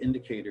some of the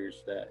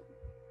indicators that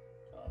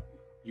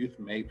youth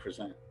may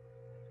present?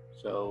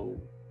 So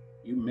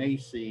you may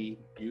see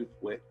youth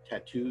with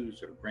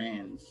tattoos or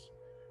brands,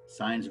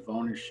 signs of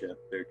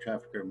ownership. Their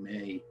trafficker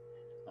may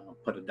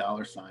put a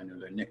 $ or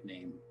their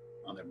nickname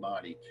on their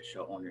body to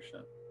show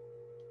ownership.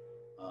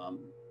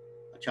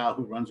 A child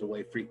who runs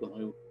away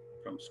frequently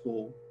from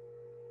school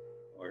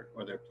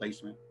or their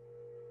placement.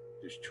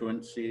 There's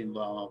truancy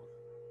involved.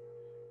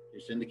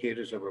 There's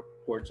indicators of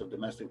reports of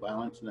domestic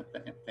violence in the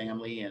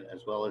family and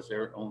as well as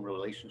their own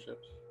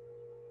relationships.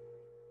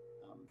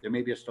 There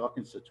may be a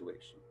stalking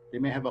situation. They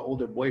may have an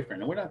older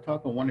boyfriend, and we're not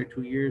talking 1 or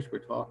 2 years. We're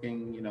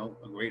talking,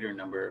 a greater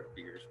number of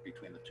years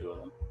between the two of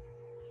them.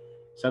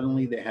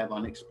 Suddenly, they have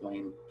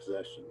unexplained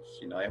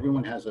possessions.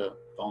 Everyone has a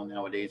phone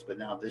nowadays, but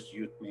now this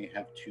youth may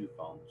have 2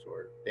 phones,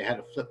 or they had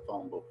a flip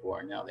phone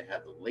before. Now they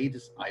have the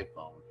latest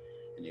iPhone,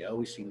 and they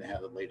always seem to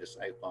have the latest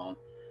iPhone.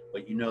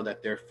 But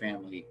that their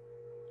family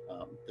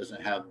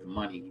doesn't have the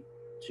money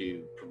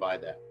to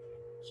provide that.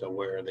 So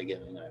where are they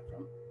getting that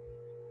from?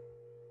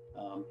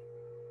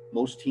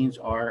 Most teens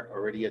are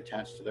already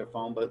attached to their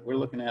phone, but we're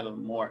looking at a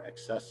more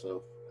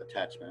excessive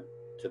attachment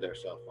to their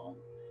cell phone.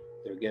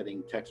 They're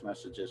getting text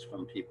messages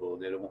from people.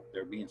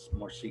 They're being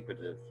more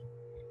secretive.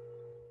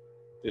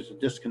 There's a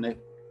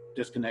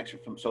disconnection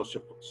from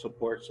social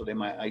support, so they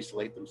might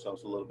isolate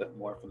themselves a little bit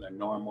more from their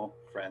normal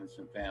friends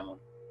and family.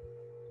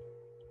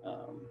 A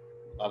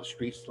lot of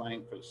street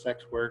slang for the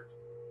sex work,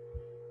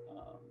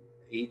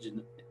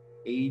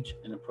 age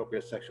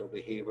inappropriate sexual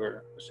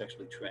behavior, or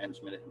sexually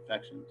transmitted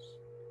infections.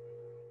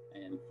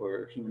 And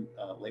for human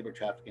labor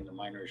trafficking, the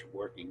minors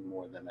working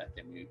more than that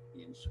they may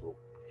be in school.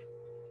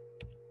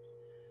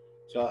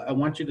 So I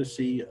want you to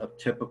see a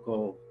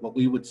typical, what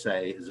we would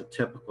say is a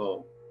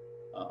typical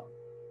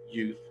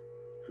youth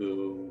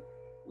who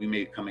we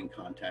may come in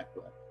contact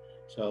with.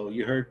 So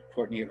you heard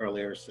Courtney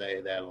earlier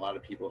say that a lot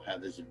of people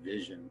have this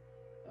vision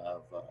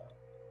of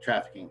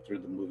trafficking through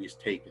the movies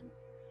Taken.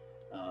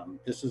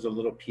 This is a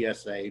little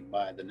PSA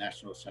by the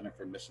National Center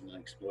for Missing and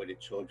Exploited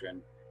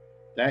Children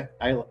that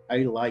I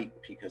like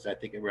because I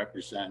think it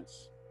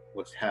represents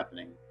what's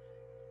happening.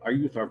 Our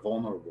youth are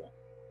vulnerable,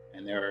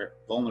 and their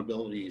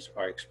vulnerabilities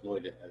are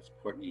exploited, as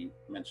Courtney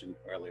mentioned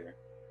earlier.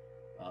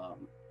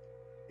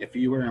 If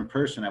you were in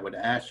person, I would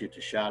ask you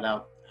to shout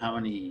out how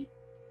many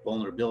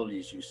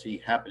vulnerabilities you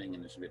see happening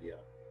in this video,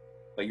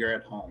 but you're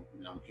at home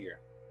and I'm here.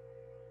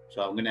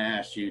 So I'm going to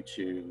ask you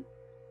to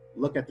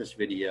look at this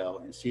video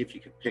and see if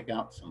you can pick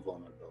out some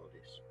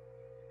vulnerabilities.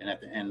 And at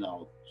the end,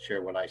 I'll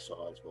share what I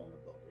saw as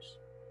vulnerabilities.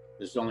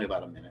 This is only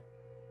about a minute.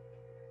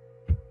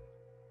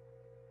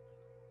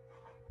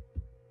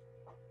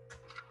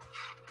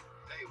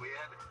 Hey, we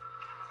had it.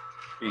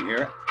 Can you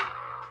hear it?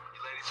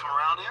 You ladies from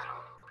around here?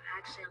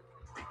 Action.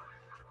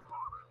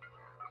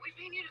 We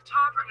paying you to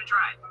talk or to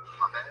drive?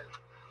 My bad.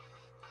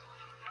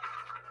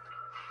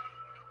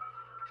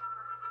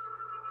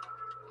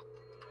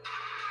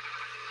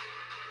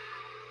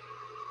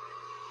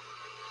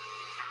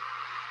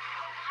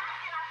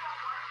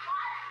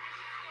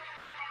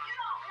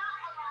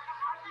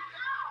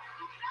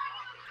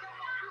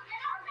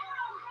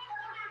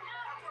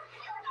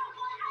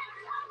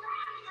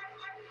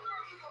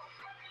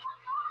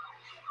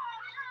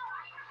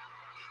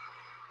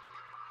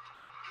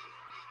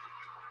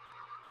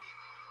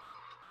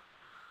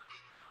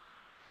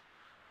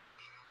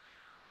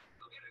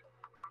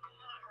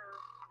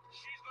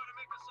 She's gonna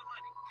make us some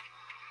money.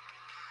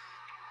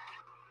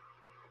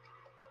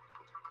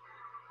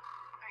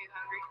 Are you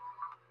hungry?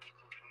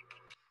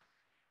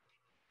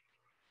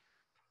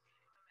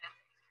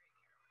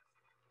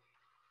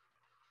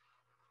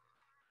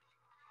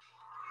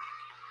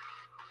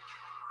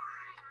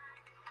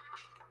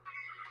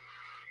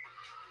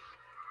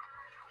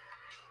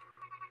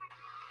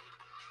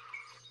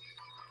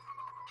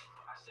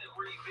 I said,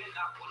 where you been?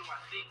 Not what do I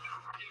think?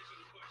 Answer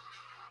the question.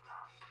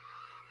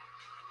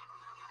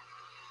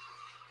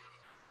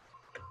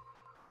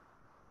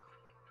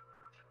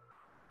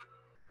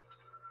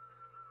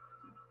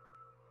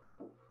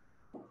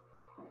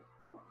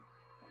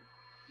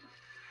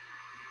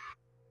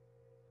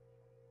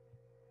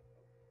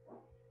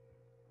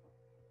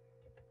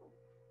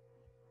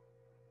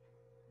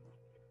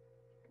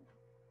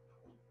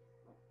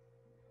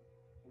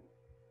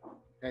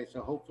 Okay,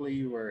 so hopefully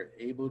you were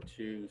able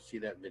to see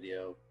that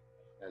video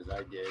as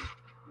I did.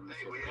 Let me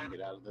see if I can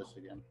get out of this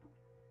again.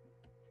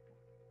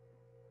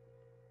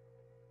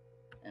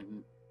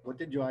 And what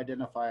did you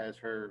identify as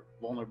her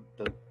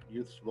the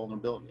youth's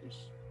vulnerabilities?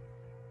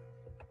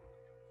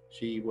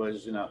 She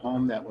was in a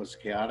home that was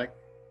chaotic.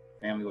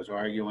 Family was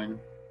arguing.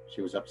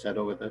 She was upset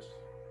over this.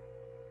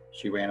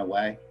 She ran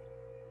away.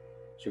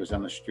 She was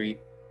on the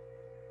street.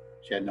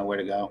 She had nowhere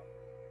to go.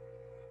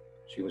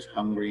 She was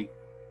hungry.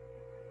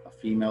 A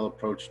female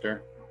approached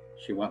her.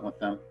 She went with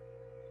them.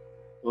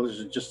 Those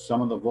are just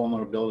some of the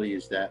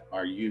vulnerabilities that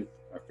our youth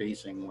are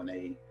facing when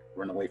they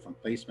run away from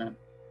placement,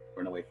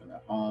 run away from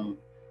their home,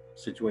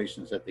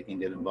 situations that they can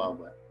get involved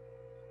with.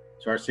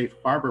 So our safe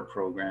harbor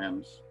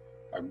programs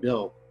are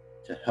built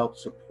to help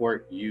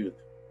support youth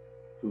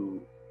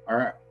who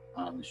are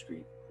on the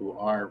street, who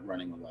are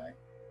running away,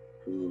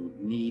 who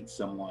need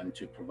someone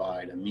to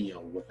provide a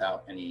meal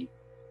without anything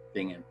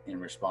in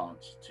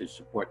response to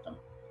support them.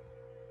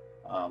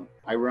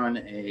 I run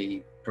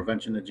a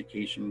prevention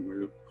education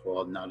group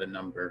called Not a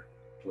Number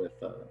with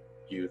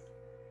youth.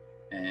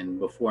 And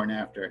before and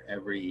after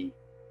every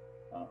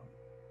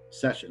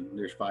session,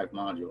 there's 5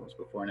 modules.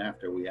 Before and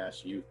after, we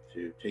ask youth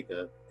to take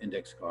an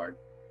index card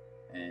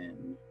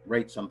and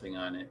write something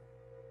on it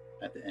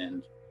at the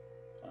end,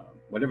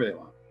 whatever they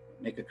want.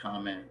 Make a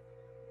comment,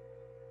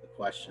 a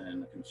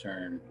question, a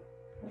concern.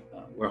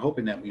 We're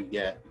hoping that we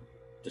get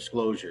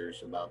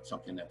disclosures about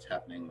something that's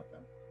happening with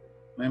them.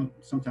 And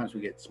sometimes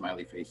we get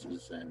smiley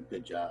faces and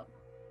good job.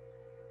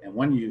 And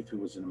one youth who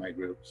was in my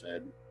group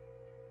said,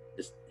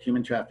 "This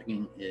human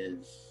trafficking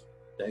is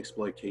the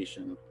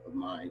exploitation of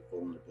my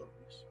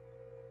vulnerabilities."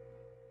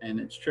 And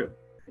it's true.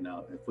 You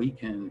know, if we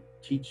can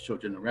teach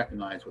children to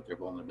recognize what their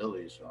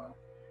vulnerabilities are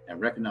and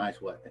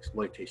recognize what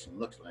exploitation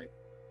looks like,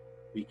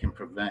 we can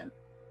prevent,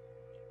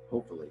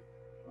 hopefully,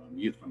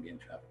 youth from being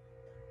trafficked.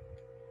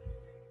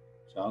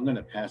 So I'm going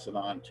to pass it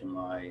on to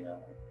my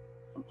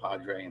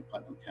compadre in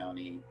Putnam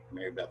County,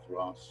 Mary Beth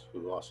Ross,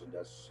 who also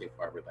does Safe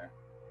Harbor there.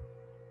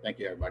 Thank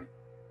you, everybody.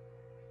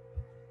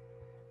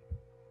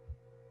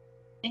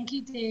 Thank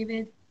you,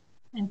 David.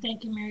 And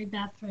thank you, Mary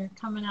Beth, for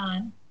coming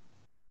on.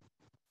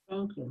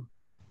 Thank you.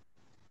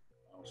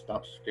 I'll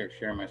stop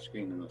sharing my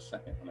screen in a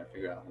second when I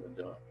figure out how to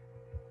do it.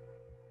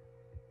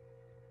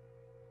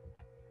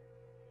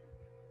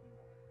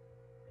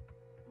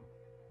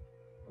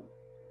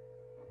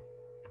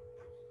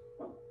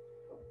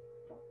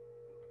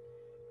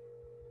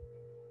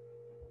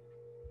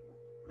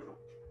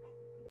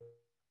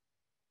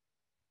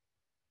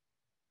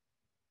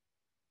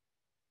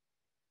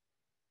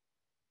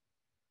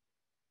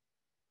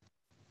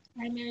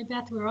 All right, Mary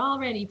Beth, we're all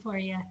ready for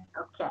you.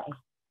 Okay.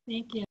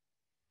 Thank you.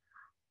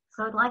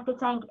 So I'd like to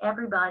thank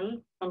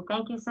everybody, and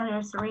thank you,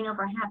 Senator Serino,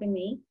 for having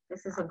me.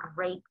 This is a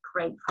great,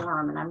 great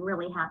forum, and I'm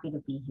really happy to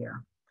be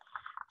here.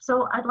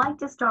 So I'd like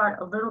to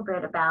start a little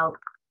bit about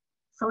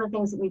some of the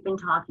things that we've been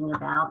talking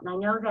about. And I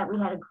know that we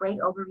had a great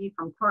overview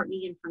from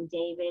Courtney and from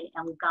David,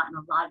 and we've gotten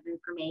a lot of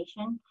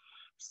information.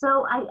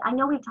 So I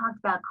know we talked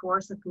about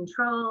coercive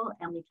control,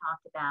 and we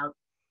talked about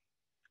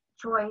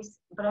choice,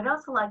 but I'd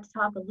also like to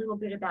talk a little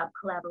bit about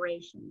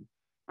collaboration.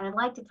 And I'd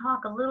like to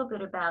talk a little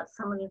bit about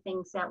some of the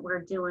things that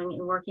we're doing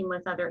in working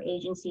with other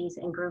agencies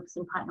and groups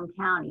in Putnam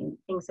County,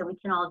 things that we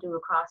can all do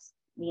across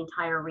the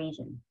entire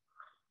region.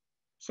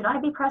 Should I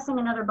be pressing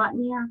another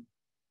button here?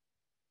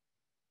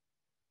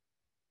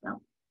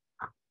 No.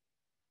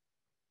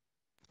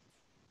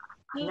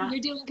 No,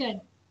 you're doing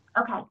good.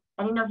 Okay,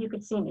 I didn't know if you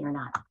could see me or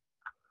not.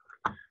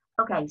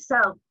 Okay,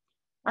 so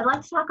I'd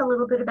like to talk a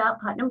little bit about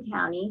Putnam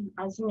County.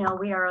 As you know,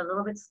 we are a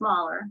little bit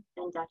smaller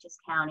than Dutchess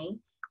County.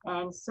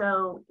 And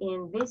so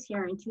in this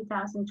year, in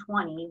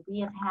 2020, we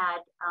have had,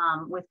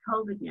 with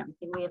COVID and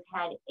everything, we have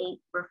had 8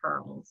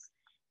 referrals.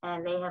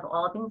 And they have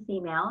all been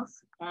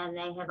females, and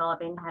they have all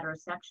been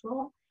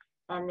heterosexual.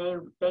 And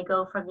they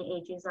go from the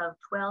ages of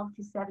 12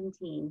 to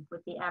 17,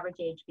 with the average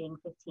age being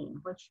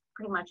 15, which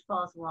pretty much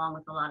falls along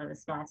with a lot of the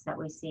stats that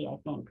we see, I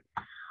think.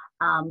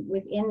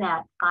 Within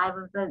that, 5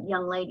 of the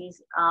young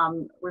ladies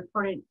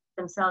reported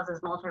themselves as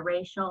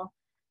multiracial,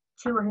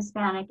 2 were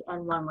Hispanic,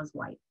 and 1 was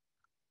white.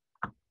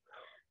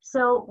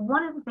 So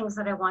one of the things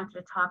that I wanted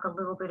to talk a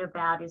little bit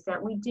about is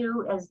that we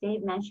do, as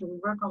Dave mentioned, we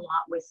work a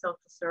lot with social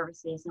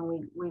services, and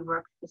we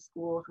work with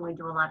schools, and we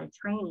do a lot of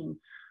training.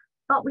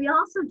 But we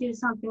also do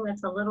something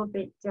that's a little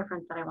bit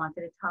different that I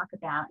wanted to talk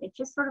about. It's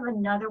just sort of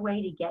another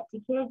way to get to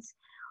kids.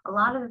 A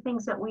lot of the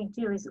things that we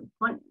do is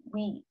when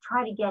we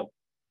try to get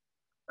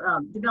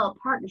develop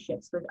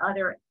partnerships with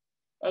other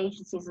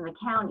agencies in the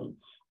county.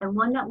 And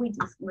one that we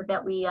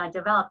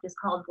developed is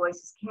called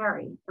Voices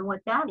Carry. And what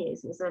that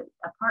is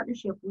a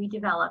partnership we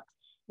developed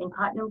in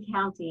Putnam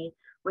County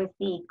with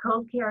the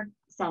Cove Care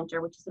Center,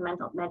 which is a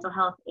mental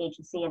health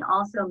agency, and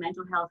also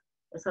Mental Health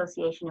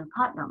Association in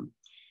Putnam.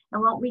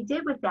 And what we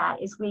did with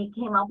that is we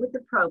came up with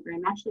a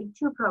program, actually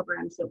 2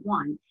 programs in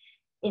one.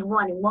 And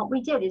what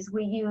we did is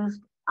we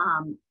used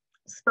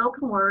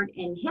spoken word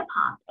and hip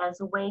hop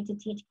as a way to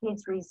teach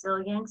kids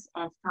resilience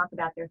and to talk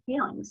about their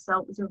feelings. So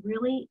it was a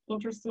really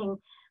interesting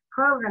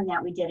program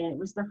that we did, and it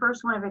was the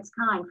first one of its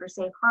kind for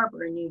Safe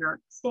Harbor in New York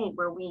State,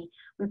 where we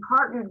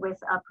partnered with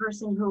a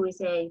person who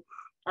is a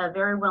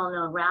very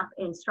well-known rap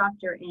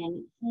instructor,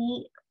 and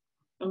he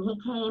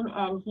came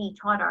and he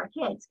taught our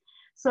kids.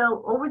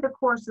 So over the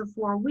course of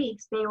 4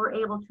 weeks, they were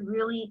able to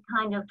really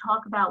kind of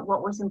talk about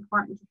what was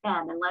important to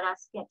them and let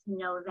us get to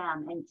know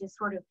them, and just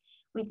sort of,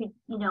 we could,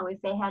 you know, if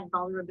they had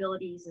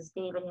vulnerabilities, as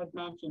David had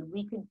mentioned,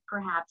 we could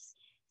perhaps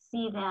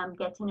see them,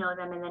 get to know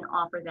them, and then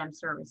offer them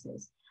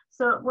services.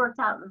 So it worked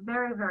out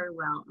very, very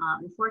well.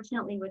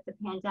 Unfortunately, with the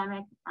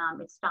pandemic,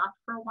 it stopped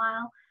for a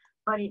while,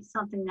 but it's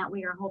something that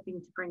we are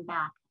hoping to bring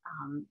back,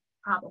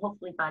 probably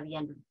hopefully by the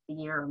end of the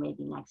year or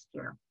maybe next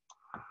year.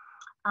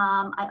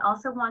 I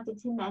also wanted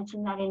to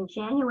mention that in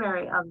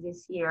January of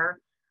this year,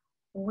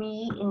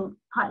 we in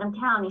Putnam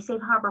County,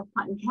 Safe Harbor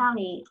Putnam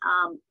County,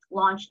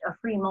 launched a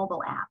free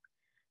mobile app.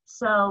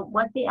 So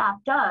what the app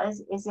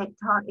does is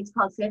it's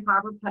called Safe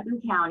Harbor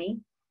Putnam County,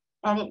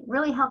 and it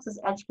really helps us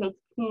educate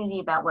the community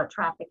about what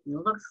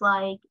trafficking looks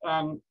like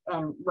and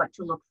what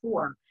to look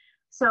for.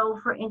 So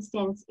for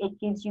instance, it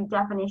gives you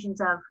definitions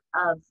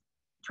of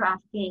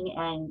trafficking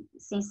and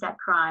CSEC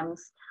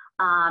crimes.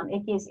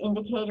 It gives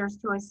indicators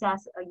to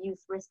assess a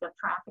youth risk of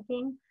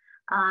trafficking.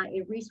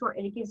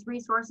 It gives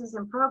resources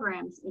and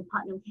programs in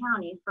Putnam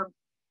County for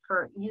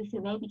youth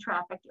who may be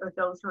trafficked or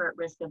those who are at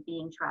risk of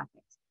being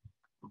trafficked.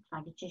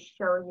 I could just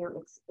show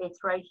you, it's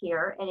right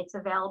here, and it's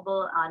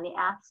available on the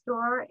App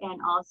Store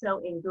and also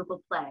in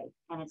Google Play,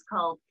 and it's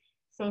called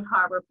Safe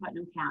Harbor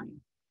Putnam County.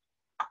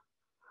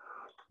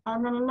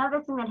 And then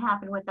another thing that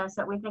happened with us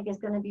that we think is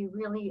going to be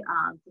really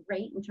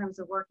great in terms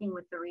of working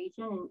with the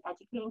region and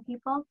educating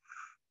people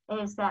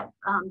is that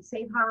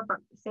Safe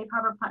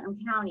Harbor Putnam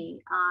County,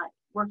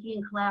 working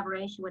in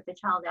collaboration with the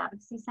Child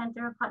Advocacy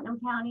Center of Putnam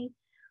County,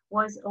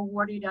 was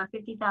awarded a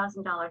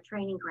 $50,000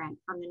 training grant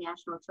from the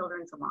National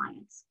Children's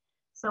Alliance.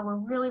 So we're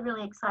really,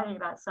 really excited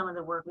about some of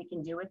the work we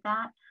can do with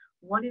that.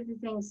 One of the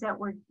things that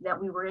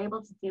we were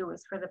able to do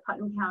is for the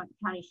Putnam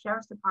County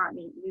Sheriff's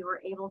Department, we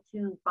were able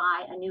to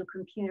buy a new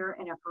computer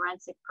and a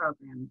forensic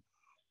program,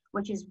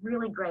 which is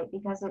really great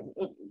because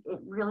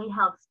it really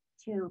helps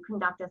to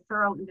conduct a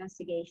thorough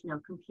investigation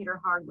of computer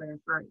hardware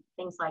for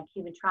things like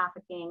human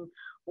trafficking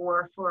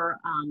or for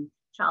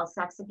child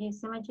sex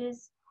abuse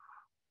images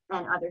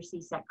and other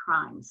CSEC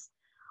crimes.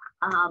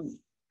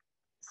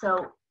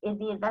 So in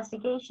the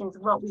investigations,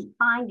 what we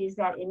find is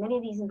that in many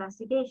of these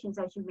investigations,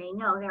 as you may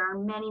know, there are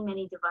many,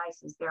 many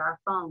devices. There are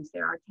phones,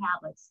 there are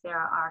tablets, there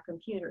are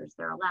computers,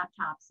 there are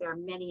laptops, there are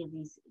many of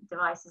these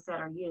devices that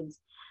are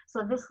used.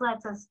 So this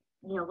lets us,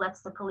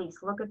 lets the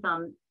police look at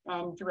them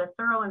and do a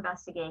thorough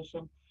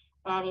investigation.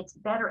 And it's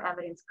better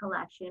evidence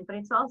collection, but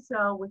it's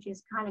also, which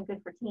is kind of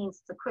good for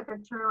teens, it's a quicker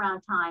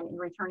turnaround time in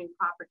returning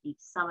property to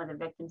some of the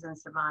victims and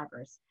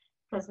survivors,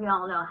 because we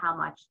all know how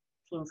much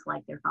teens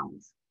like their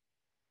phones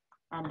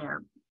and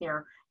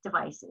their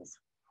devices.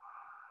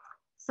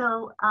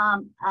 So,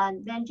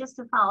 and then just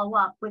to follow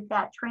up with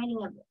that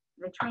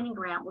the training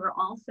grant, we're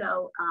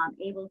also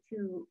able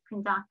to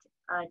conduct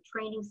a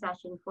training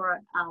session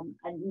for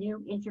a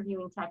new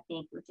interviewing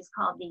technique, which is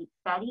called the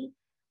FETI,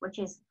 which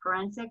is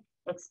Forensic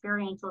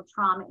Experiential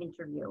Trauma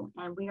Interview.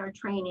 And we are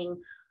training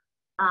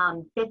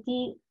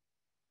 50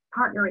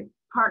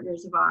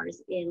 partners of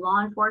ours in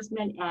law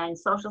enforcement and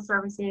social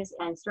services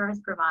and service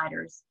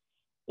providers.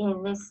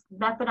 In this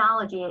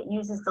methodology, it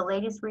uses the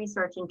latest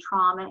research in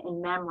trauma and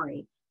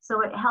memory.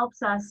 So it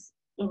helps us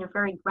in a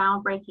very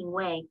groundbreaking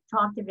way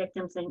talk to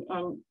victims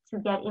and to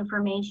get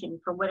information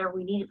for whatever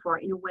we need it for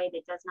in a way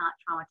that does not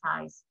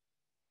traumatize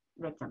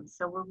victims.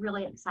 So we're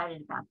really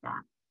excited about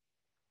that.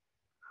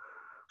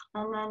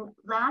 And then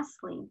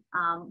lastly,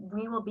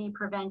 we will be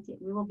presenting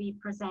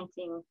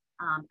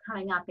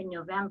coming up in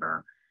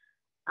November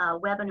a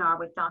webinar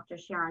with Dr.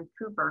 Sharon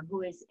Cooper,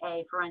 who is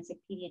a forensic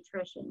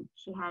pediatrician.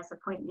 She has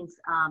appointments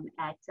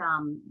at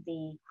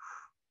the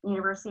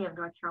University of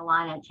North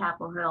Carolina at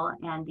Chapel Hill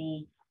and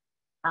the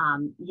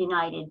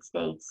United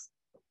States,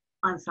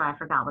 I'm sorry, I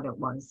forgot what it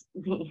was,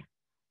 the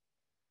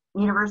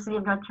University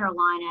of North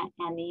Carolina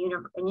and the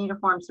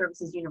Uniformed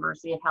Services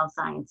University of Health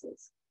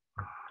Sciences.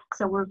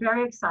 So we're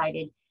very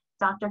excited.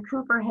 Dr.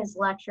 Cooper has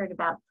lectured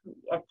at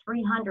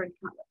 300,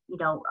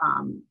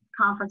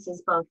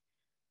 conferences, both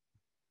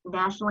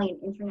nationally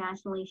and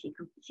internationally. She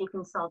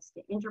consults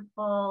to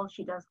Interpol.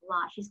 She does a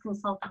lot. She's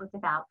consulted with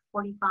about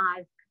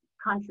 45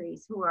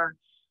 countries who are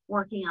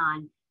working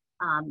on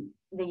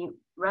the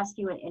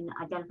rescue and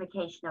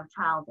identification of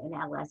child and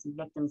adolescent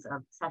victims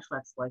of sexual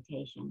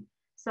exploitation.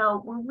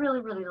 So we're really,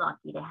 really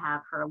lucky to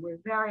have her. We're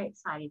very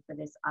excited for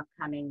this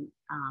upcoming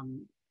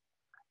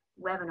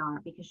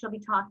webinar because she'll be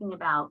talking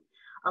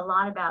a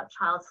lot about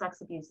child sex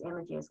abuse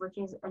images, which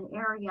is an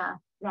area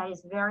that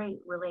is very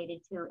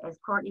related to, as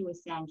Courtney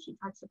was saying, she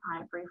touched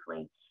upon it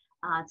briefly.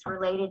 It's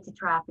related to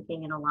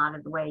trafficking in a lot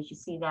of the ways. You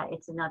see that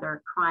it's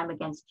another crime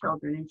against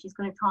children. And she's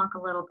going to talk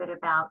a little bit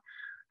about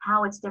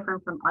how it's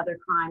different from other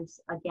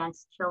crimes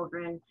against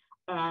children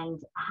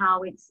and how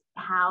we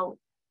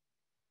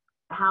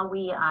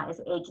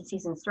as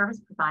agencies and service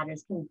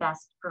providers can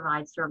best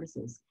provide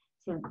services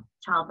to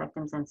child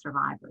victims and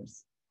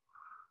survivors.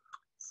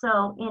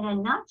 So in a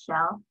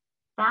nutshell,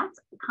 that's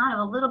kind of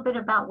a little bit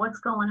about what's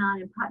going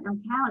on in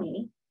Putnam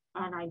County.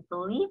 And I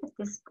believe at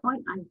this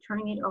point, I'm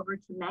turning it over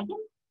to Megan.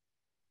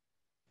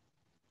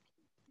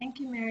 Thank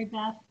you, Mary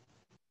Beth.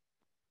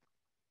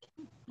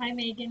 Hi,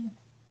 Megan.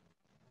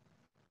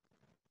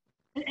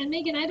 And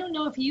Megan, I don't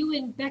know if you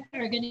and Becca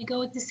are going to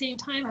go at the same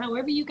time,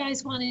 however you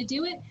guys want to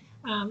do it.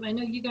 I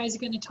know you guys are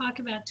going to talk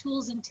about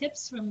tools and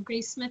tips from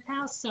Grace Smith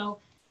House, so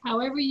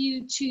however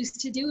you choose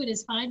to do it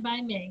is fine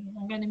by me.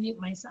 I'm going to mute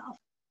myself.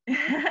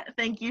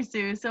 Thank you,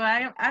 Sue. So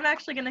I'm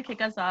actually going to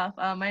kick us off.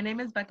 My name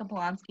is Becca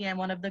Polanski. I'm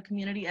one of the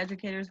community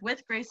educators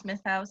with Grace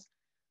Smith House,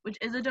 which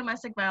is a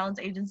domestic violence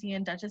agency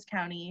in Dutchess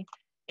County.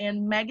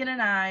 And Megan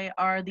and I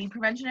are the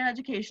Prevention and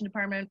Education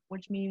Department,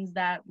 which means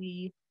that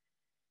we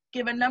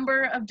give a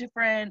number of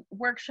different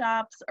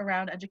workshops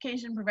around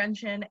education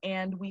prevention,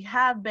 and we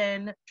have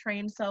been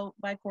trained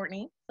by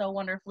Courtney so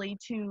wonderfully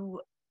to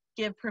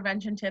give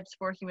prevention tips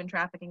for human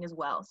trafficking as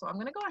well. So I'm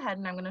going to go ahead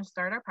and I'm going to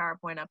start our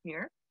PowerPoint up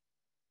here.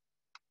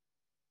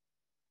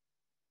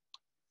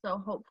 So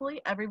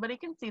hopefully everybody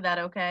can see that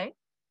okay.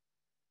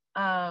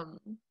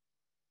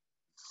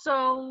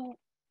 So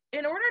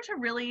in order to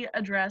really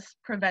address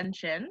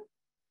prevention,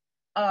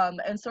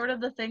 and sort of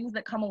the things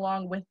that come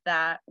along with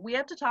that, we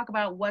have to talk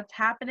about what's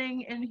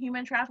happening in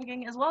human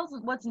trafficking as well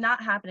as what's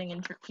not happening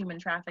in human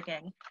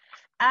trafficking.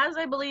 As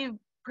I believe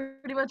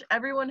pretty much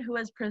everyone who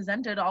has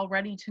presented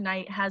already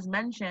tonight has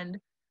mentioned,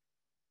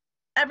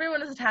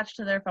 everyone is attached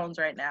to their phones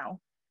right now.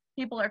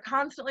 People are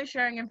constantly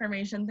sharing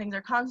information, things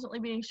are constantly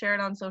being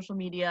shared on social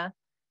media,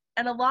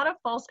 and a lot of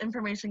false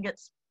information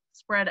gets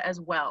spread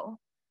as well.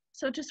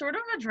 So to sort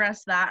of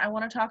address that, I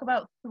want to talk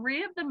about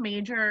 3 of the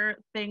major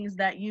things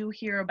that you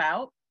hear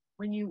about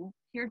when you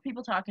hear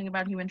people talking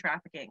about human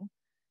trafficking.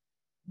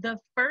 The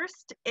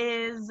first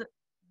is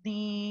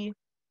the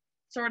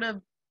sort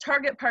of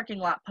target parking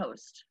lot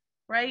post,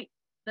 right?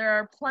 There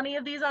are plenty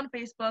of these on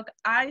Facebook.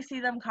 I see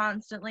them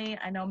constantly.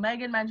 I know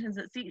Megan mentions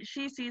that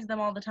she sees them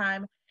all the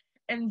time.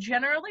 And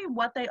generally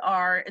what they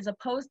are is a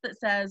post that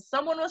says,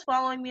 someone was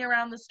following me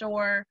around the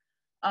store,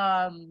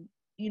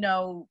 you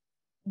know,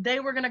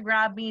 they were going to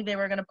grab me, they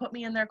were going to put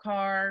me in their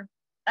car,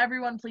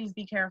 everyone please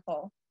be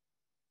careful.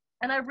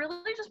 And I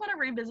really just want to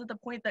revisit the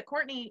point that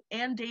Courtney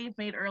and Dave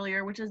made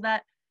earlier, which is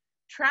that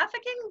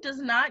trafficking does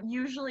not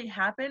usually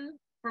happen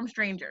from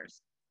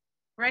strangers,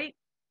 right?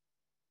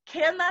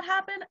 Can that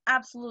happen?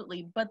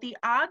 Absolutely. But the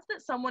odds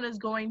that someone is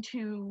going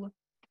to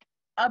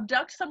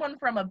abduct someone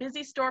from a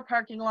busy store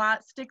parking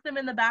lot, stick them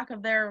in the back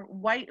of their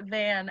white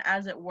van,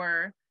 as it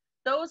were,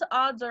 those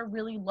odds are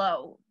really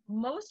low.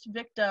 Most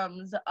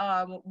victims,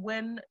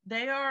 when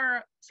they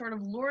are sort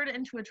of lured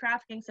into a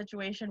trafficking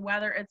situation,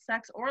 whether it's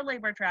sex or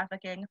labor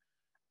trafficking,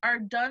 are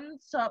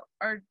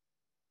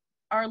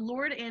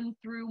lured in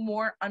through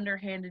more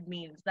underhanded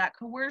means. That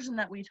coercion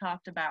that we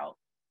talked about,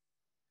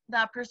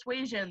 that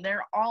persuasion,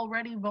 they're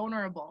already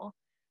vulnerable.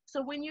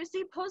 So when you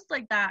see posts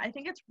like that, I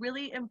think it's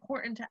really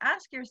important to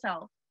ask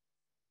yourself,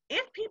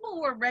 if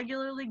people were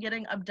regularly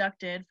getting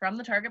abducted from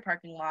the Target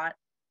parking lot,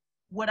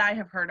 would I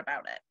have heard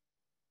about it?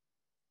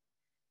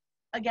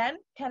 Again,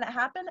 can it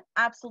happen?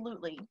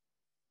 Absolutely.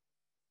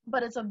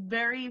 But it's a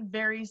very,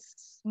 very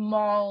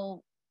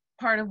small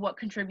part of what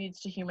contributes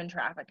to human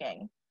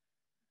trafficking.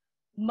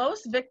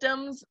 Most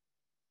victims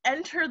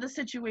enter the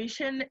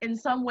situation in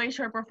some way,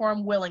 shape, or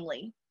form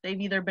willingly. They've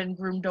either been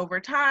groomed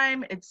over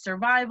time, it's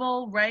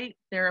survival, right?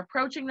 They're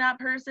approaching that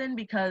person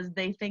because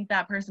they think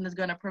that person is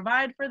going to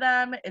provide for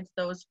them. It's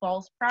those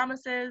false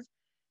promises.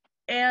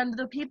 And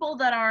the people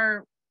that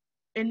are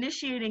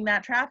initiating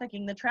that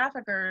trafficking, the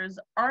traffickers,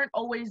 aren't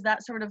always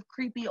that sort of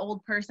creepy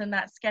old person,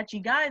 that sketchy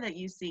guy that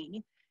you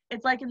see.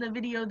 It's like in the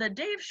video that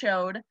Dave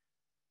showed,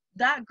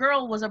 that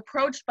girl was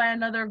approached by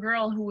another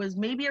girl who was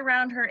maybe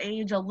around her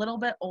age, a little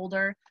bit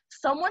older,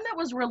 someone that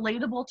was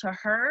relatable to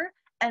her,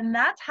 and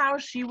that's how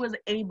she was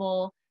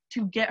able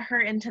to get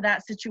her into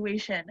that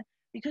situation.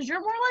 Because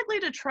you're more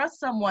likely to trust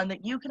someone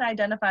that you can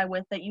identify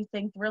with, that you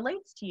think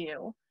relates to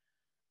you.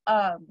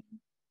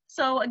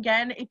 So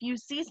again, if you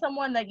see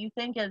someone that you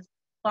think is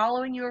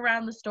following you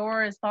around the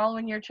store, is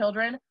following your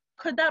children,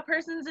 could that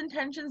person's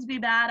intentions be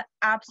bad?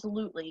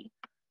 Absolutely.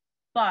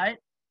 But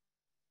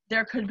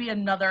there could be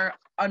another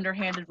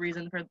underhanded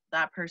reason for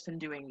that person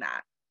doing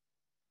that.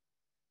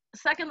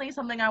 Secondly,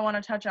 something I want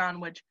to touch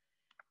on, which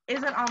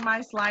isn't on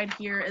my slide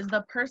here, is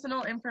the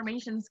personal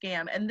information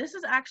scam. And this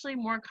is actually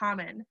more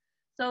common.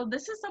 So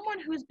this is someone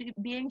who's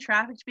being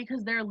trafficked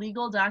because their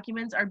legal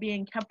documents are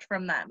being kept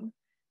from them.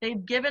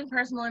 They've given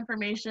personal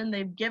information,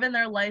 they've given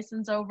their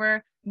license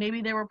over,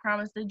 maybe they were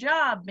promised a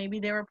job, maybe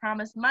they were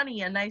promised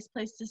money, a nice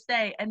place to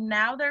stay, and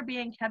now they're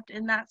being kept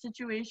in that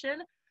situation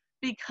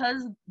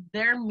because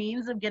their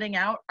means of getting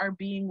out are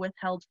being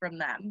withheld from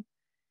them.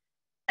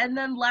 And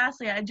then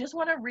lastly, I just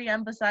want to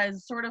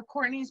re-emphasize sort of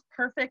Courtney's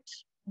perfect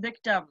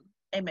victim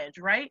image,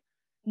 right?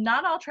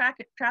 Not all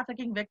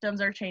trafficking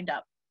victims are chained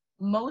up.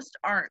 Most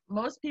aren't.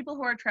 Most people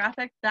who are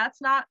trafficked,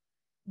 that's not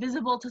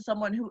visible to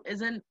someone who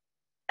isn't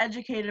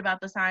educated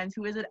about the signs,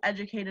 who isn't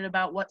educated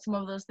about what some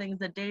of those things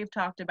that Dave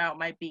talked about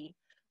might be,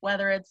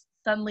 whether it's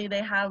suddenly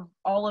they have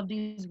all of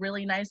these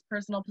really nice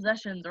personal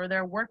possessions, or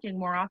they're working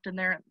more often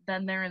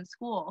than they're in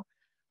school.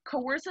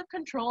 Coercive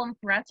control and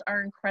threats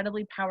are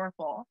incredibly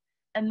powerful,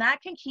 and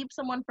that can keep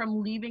someone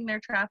from leaving their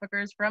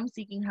traffickers, from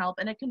seeking help,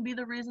 and it can be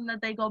the reason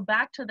that they go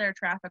back to their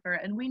trafficker.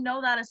 And we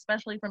know that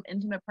especially from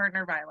intimate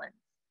partner violence.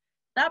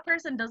 that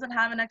person doesn't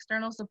have an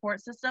external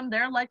support system,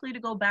 they're likely to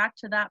go back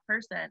to that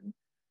person,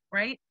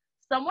 right?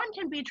 Someone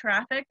can be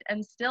trafficked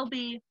and still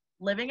be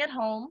living at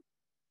home,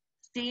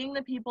 seeing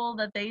the people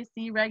that they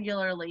see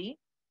regularly,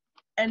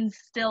 and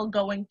still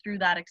going through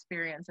that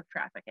experience of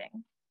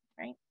trafficking,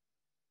 right?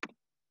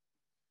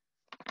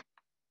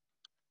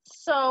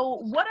 So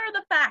what are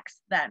the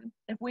facts then?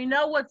 If we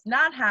know what's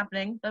not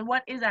happening, then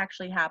what is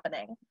actually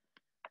happening?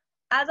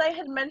 As I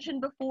had mentioned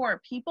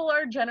before, people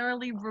are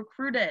generally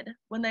recruited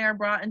when they are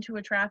brought into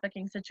a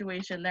trafficking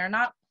situation. They're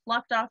not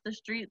plucked off the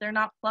street. They're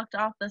not plucked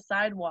off the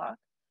sidewalk.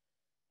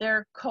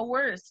 They're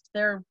coerced.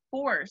 They're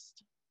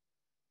forced.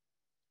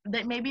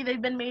 Maybe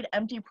they've been made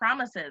empty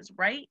promises,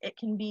 right? It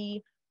can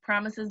be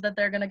promises that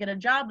they're going to get a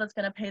job that's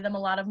going to pay them a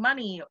lot of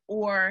money,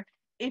 or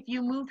if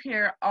you move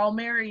here, I'll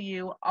marry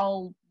you,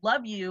 I'll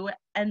love you,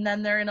 and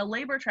then they're in a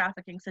labor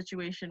trafficking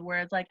situation where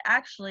it's like,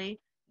 actually,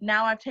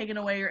 now I've taken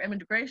away your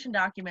immigration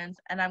documents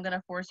and I'm going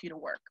to force you to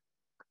work.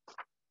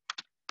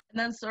 And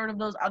then sort of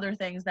those other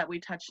things that we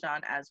touched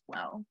on as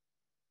well.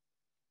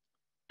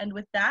 And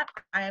with that,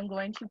 I am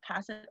going to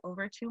pass it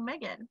over to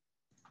Megan.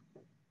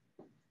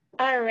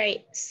 All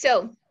right,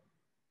 so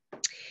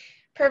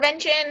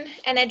prevention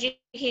and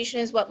education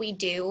is what we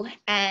do,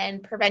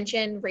 and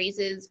prevention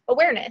raises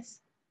awareness.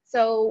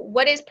 So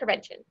what is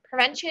prevention?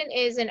 Prevention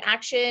is an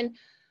action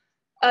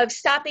of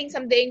stopping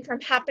something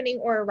from happening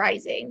or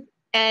arising.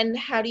 And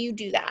how do you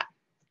do that?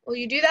 Well,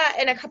 you do that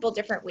in a couple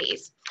different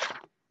ways.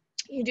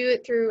 You do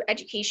it through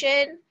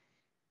education,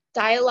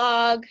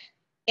 dialogue,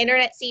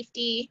 internet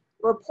safety,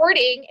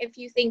 reporting if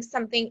you think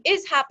something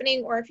is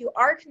happening or if you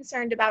are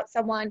concerned about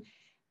someone,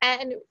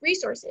 and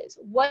resources.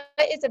 What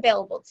is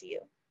available to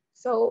you?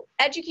 So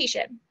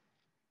education.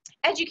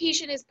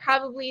 Education is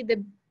probably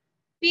the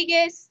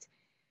biggest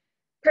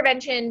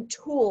prevention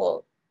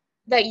tool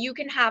that you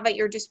can have at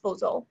your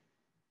disposal.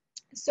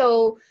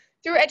 So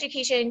through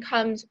education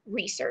comes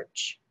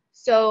research.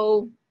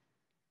 So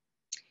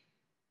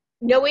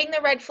knowing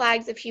the red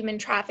flags of human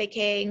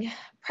trafficking,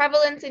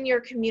 prevalence in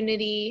your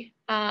community,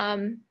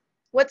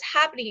 what's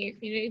happening in your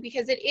community,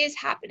 because it is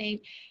happening,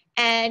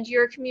 and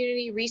your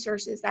community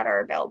resources that are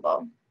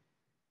available.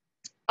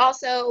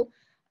 Also,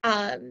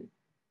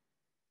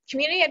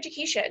 community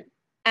education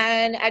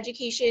and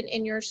education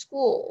in your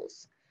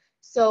schools.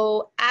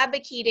 So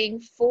advocating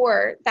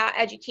for that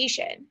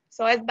education.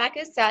 So as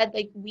Becca said,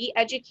 like, we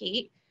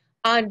educate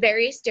on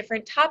various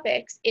different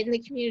topics in the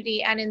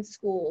community and in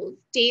schools.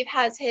 Dave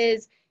has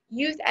his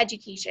youth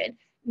education.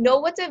 Know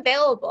what's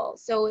available.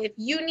 So if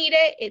you need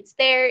it, it's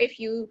there. If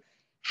you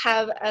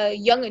have a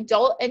young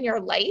adult in your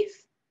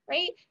life,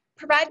 right,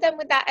 provide them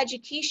with that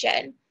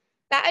education.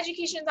 That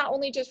education is not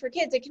only just for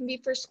kids, it can be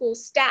for school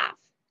staff,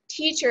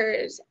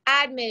 teachers,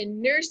 admin,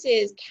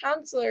 nurses,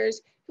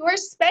 counselors who are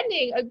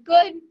spending a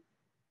good,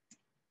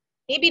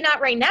 maybe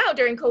not right now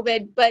during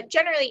COVID, but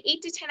generally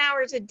 8 to 10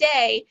 hours a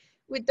day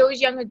with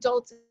those young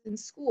adults in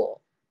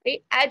school,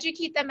 right?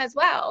 Educate them as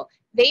well.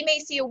 They may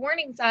see a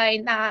warning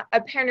sign that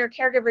a parent or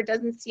caregiver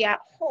doesn't see at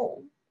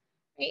home,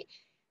 right?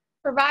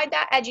 Provide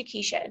that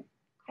education,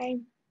 okay?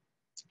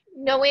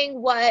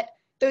 Knowing what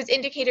those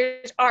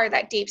indicators are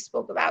that Dave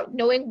spoke about,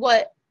 knowing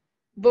what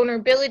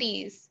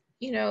vulnerabilities,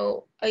 you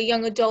know, a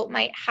young adult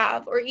might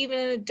have, or even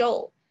an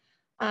adult,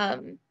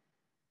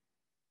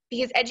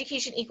 because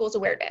education equals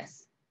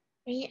awareness,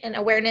 right? And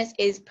awareness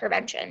is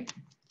prevention.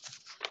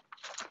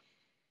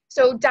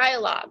 So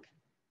dialogue,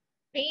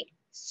 right?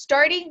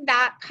 Starting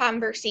that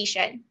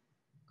conversation,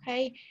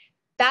 okay?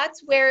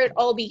 That's where it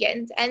all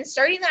begins. And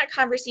starting that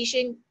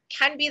conversation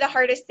can be the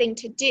hardest thing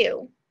to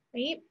do,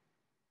 right?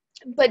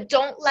 But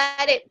don't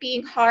let it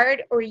being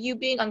hard or you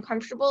being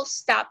uncomfortable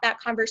stop that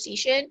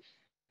conversation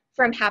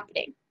from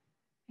happening,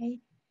 okay?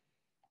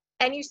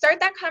 And you start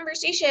that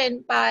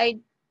conversation by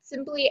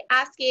simply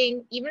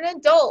asking even an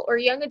adult or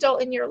young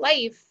adult in your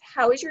life,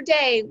 how was your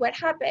day? What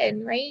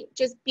happened, right?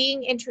 Just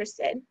being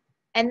interested.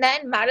 And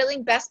then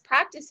modeling best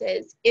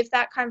practices if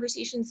that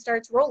conversation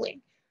starts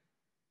rolling.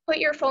 Put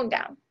your phone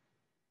down,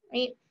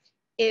 right?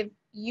 If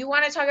you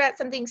want to talk about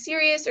something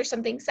serious or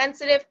something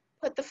sensitive,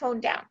 put the phone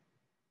down.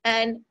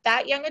 And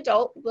that young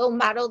adult will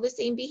model the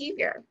same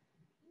behavior.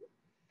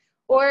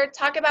 Or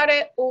talk about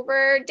it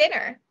over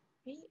dinner,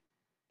 right?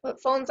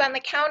 Put phones on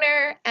the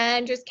counter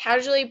and just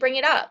casually bring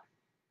it up,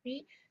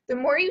 right? The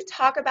more you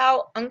talk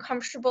about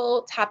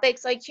uncomfortable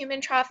topics like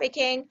human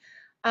trafficking,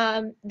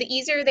 the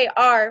easier they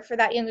are for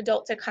that young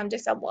adult to come to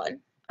someone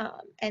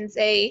and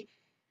say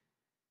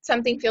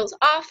something feels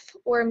off,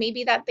 or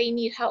maybe that they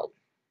need help.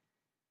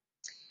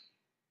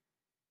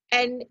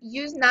 And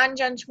use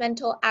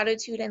non-judgmental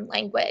attitude and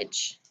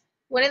language.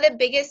 One of the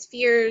biggest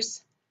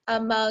fears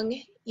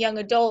among young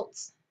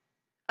adults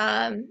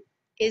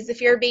is the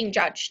fear of being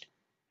judged,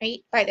 right?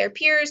 By their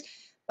peers,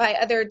 by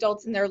other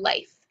adults in their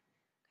life,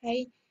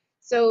 okay?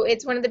 So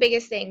it's one of the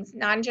biggest things,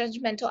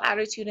 non-judgmental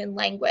attitude and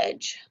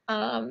language.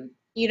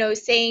 You know,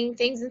 saying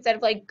things instead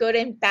of like good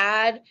and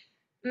bad,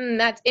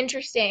 that's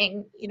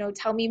interesting, you know,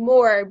 tell me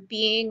more,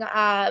 being,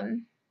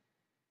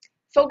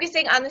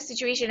 focusing on the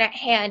situation at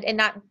hand and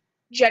not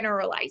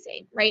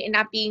generalizing, right? And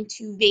not being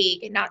too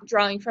vague and not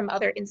drawing from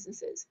other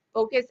instances.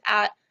 Focus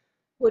at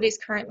what is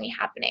currently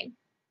happening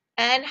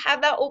and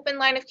have that open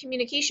line of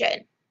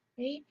communication,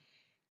 right?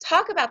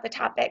 Talk about the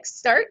topics.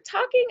 Start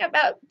talking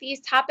about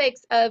these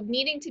topics of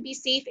needing to be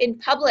safe in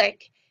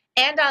public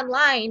and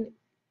online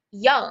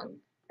young,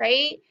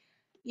 right?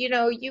 You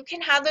know, you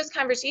can have those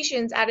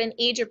conversations at an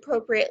age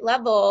appropriate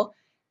level,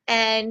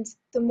 and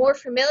the more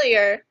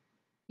familiar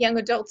young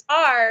adults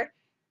are,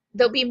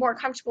 they'll be more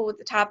comfortable with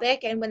the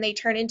topic. And when they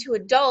turn into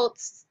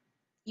adults,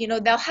 you know,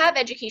 they'll have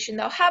education,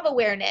 they'll have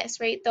awareness,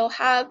 right? They'll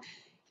have,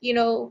 you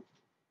know,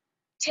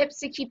 tips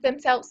to keep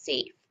themselves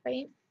safe,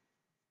 right?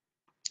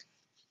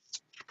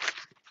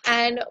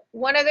 And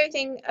one other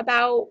thing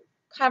about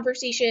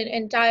conversation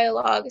and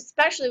dialogue,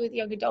 especially with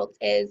young adults,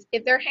 is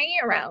if they're hanging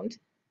around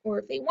or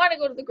if they want to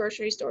go to the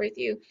grocery store with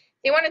you,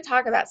 they want to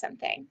talk about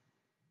something.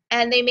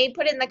 And they may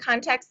put it in the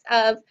context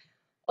of,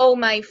 oh,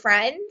 my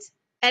friend,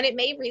 and it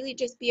may really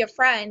just be a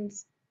friend,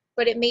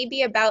 but it may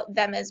be about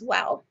them as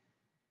well.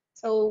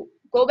 So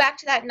go back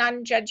to that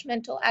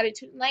non-judgmental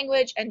attitude and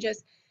language and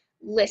just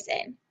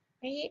listen,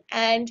 right?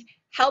 And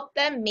help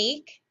them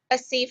make a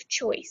safe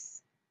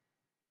choice.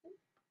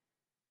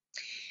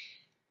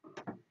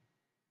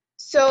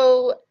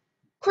 So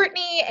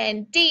Courtney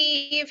and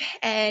Dave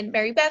and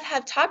Mary Beth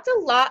have talked a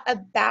lot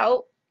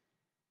about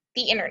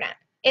the internet.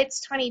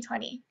 It's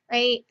 2020,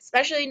 right?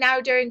 Especially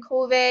now during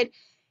COVID,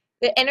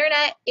 the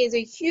internet is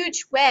a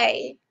huge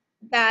way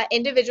that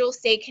individuals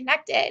stay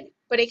connected,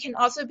 but it can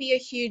also be a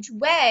huge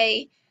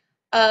way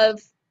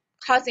of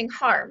causing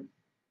harm,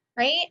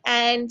 right?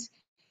 And,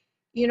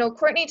 you know,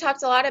 Courtney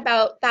talks a lot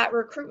about that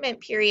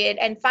recruitment period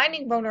and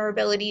finding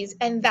vulnerabilities,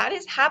 and that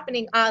is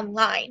happening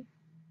online,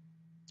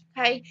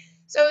 okay?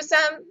 So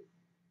some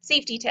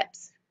safety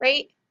tips,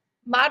 right?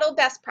 Model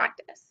best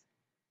practice.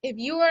 If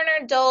you are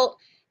an adult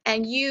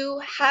and you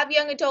have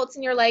young adults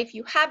in your life,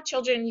 you have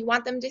children, you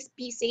want them to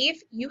be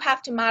safe, you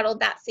have to model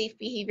that safe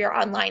behavior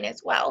online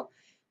as well,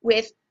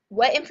 with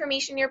what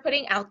information you're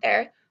putting out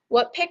there,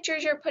 what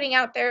pictures you're putting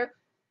out there,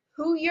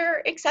 who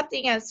you're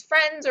accepting as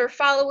friends or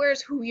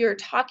followers, who you're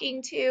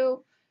talking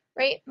to,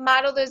 right?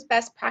 Model those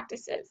best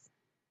practices.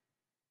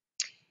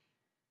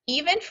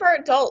 Even for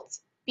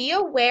adults, be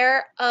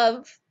aware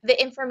of the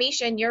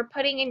information you're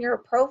putting in your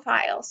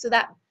profile. So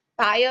that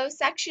bio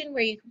section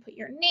where you can put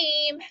your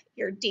name,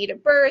 your date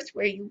of birth,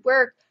 where you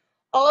work,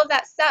 all of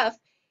that stuff,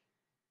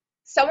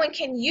 someone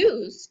can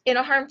use in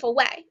a harmful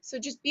way. So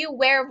just be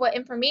aware of what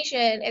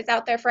information is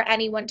out there for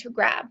anyone to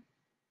grab,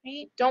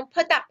 right? Don't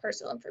put that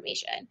personal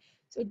information.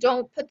 So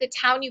don't put the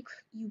town you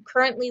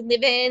currently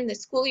live in, the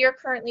school you're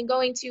currently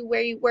going to,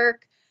 where you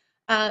work.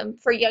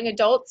 For young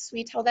adults,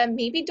 we tell them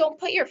maybe don't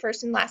put your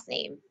first and last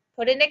name,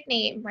 put a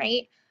nickname,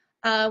 right?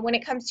 When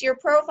it comes to your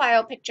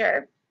profile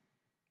picture,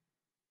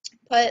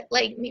 put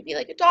like maybe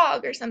like a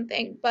dog or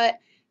something, but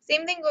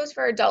same thing goes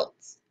for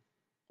adults.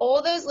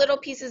 All those little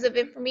pieces of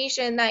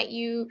information that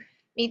you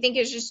may think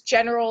is just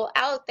general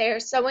out there,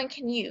 someone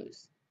can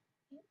use.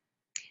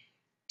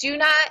 Do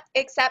not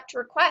accept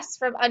requests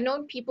from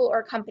unknown people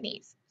or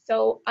companies.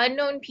 So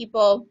unknown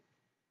people,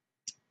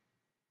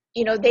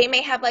 you know, they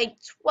may have like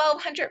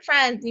 1,200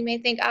 friends. You may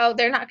think, oh,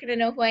 they're not going to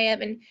know who I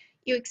am, and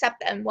you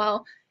accept them.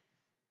 Well,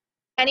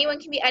 anyone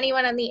can be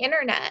anyone on the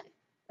internet,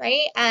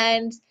 right?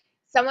 And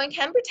someone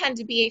can pretend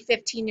to be a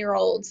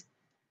 15-year-old,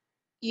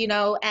 you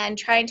know, and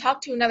try and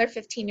talk to another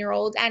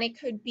 15-year-old, and it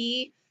could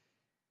be,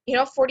 you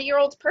know, a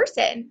 40-year-old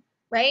person,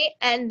 right?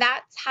 And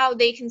that's how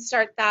they can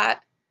start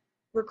that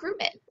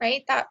recruitment,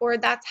 right?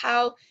 That's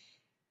how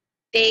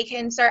they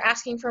can start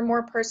asking for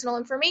more personal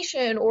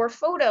information or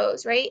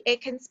photos, right?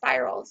 It can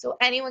spiral. So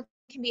anyone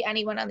can be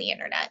anyone on the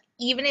internet,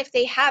 even if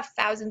they have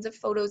thousands of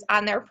photos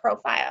on their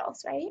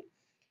profiles, right?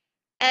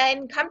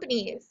 And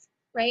companies,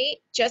 right?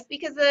 Just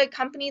because a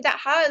company that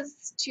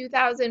has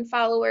 2,000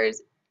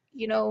 followers,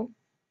 you know,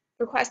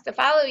 requests to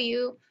follow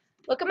you,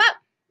 look them up,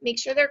 make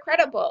sure they're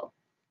credible.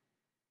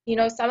 You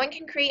know, someone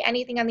can create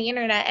anything on the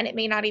internet and it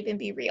may not even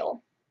be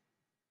real.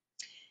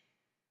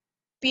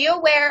 Be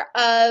aware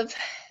of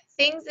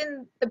things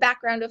in the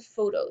background of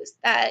photos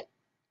that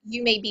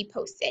you may be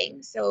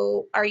posting.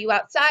 So are you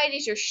outside?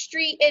 Is your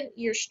street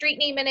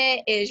name in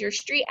it? Is your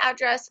street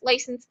address,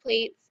 license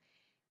plates?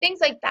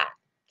 Things like that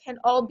can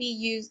all be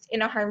used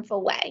in a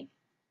harmful way,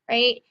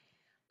 right?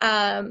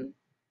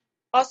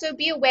 Also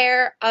be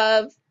aware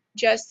of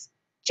just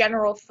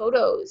general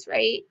photos,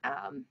 right?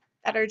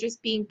 That are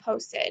just being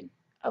posted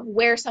of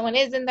where someone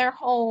is in their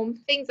home,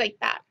 things like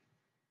that.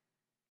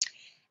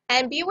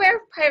 And be aware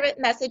of private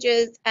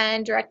messages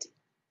and direct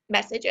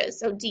messages,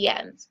 so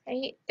DMs,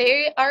 right?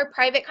 They are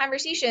private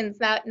conversations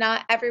that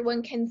not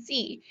everyone can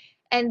see.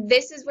 And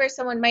this is where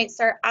someone might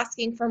start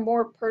asking for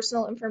more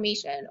personal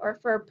information or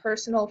for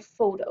personal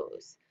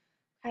photos,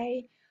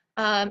 okay?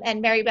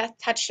 And Mary Beth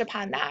touched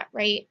upon that,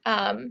 right?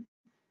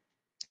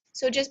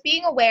 So just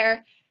being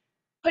aware,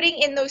 putting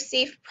in those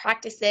safe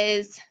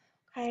practices,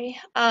 okay?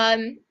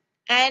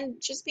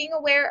 And just being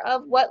aware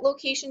of what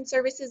location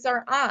services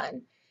are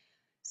on.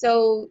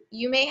 So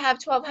you may have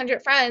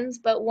 1,200 friends,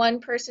 but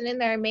one person in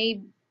there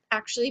may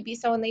actually be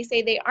someone they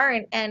say they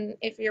aren't. And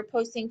if you're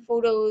posting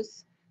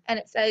photos and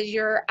it says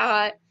you're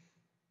at,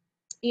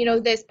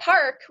 this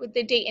park with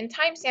the date and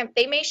timestamp,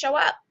 they may show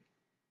up,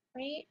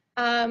 right?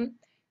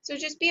 So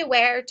just be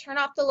aware, turn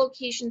off the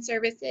location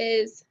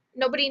services.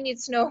 Nobody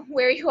needs to know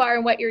where you are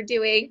and what you're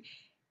doing,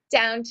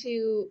 down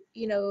to,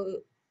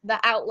 the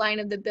outline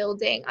of the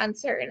building on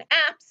certain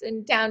apps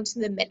and down to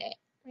the minute,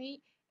 right?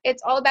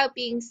 It's all about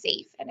being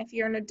safe. And if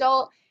you're an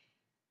adult,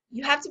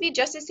 you have to be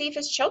just as safe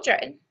as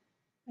children,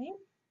 right?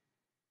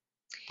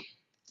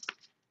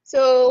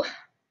 So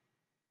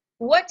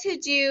what to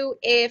do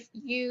if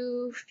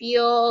you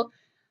feel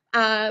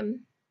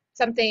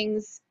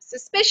something's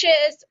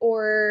suspicious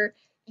or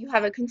you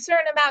have a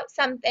concern about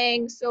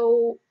something?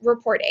 So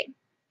reporting,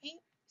 okay?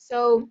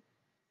 So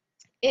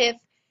if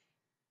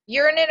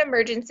you're in an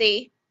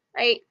emergency,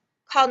 right,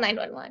 call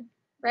 911,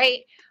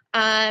 right?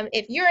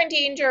 If you're in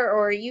danger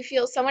or you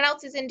feel someone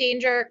else is in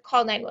danger,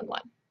 call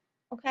 911,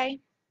 okay?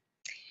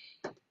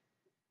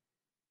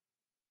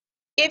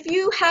 If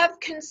you have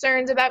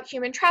concerns about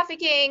human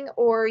trafficking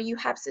or you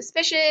have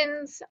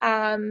suspicions,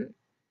 or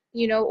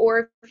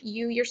if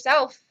you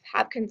yourself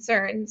have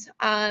concerns,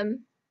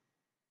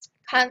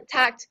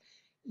 contact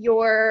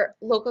your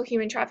local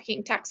human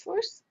trafficking task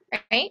force,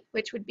 right,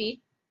 which would be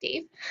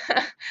Dave.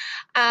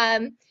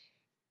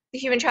 The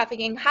human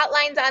trafficking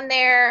hotlines on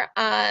there.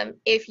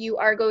 If you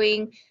are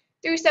going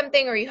through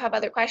something or you have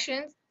other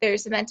questions,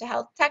 there's the mental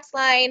health text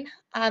line.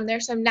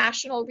 There's some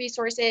national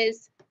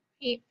resources.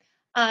 Right?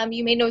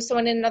 You may know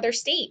someone in another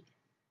state,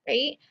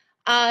 right?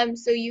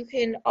 So you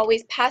can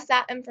always pass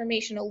that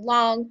information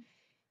along.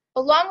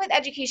 Along with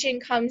education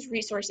comes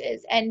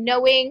resources, and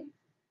knowing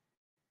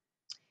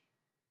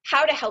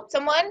how to help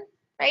someone,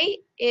 right,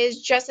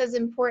 is just as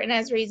important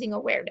as raising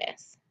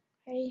awareness,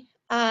 okay?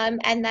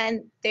 And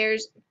then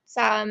there's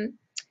some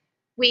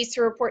ways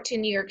to report to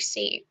New York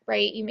State,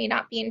 right? You may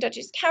not be in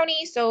Dutchess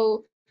County,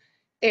 so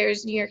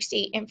there's New York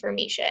State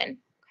information,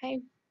 okay?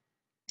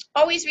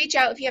 Always reach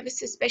out if you have a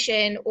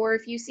suspicion or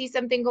if you see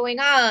something going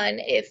on,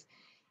 if,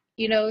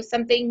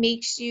 something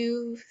makes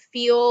you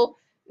feel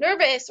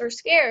nervous or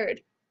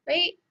scared,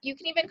 right? You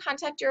can even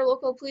contact your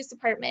local police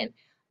department.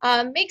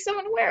 Make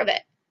someone aware of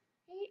it.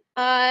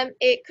 Right?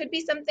 It could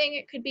be something,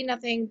 it could be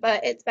nothing,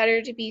 but it's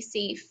better to be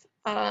safe.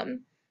 And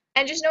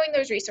just knowing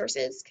those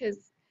resources, because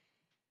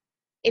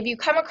if you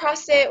come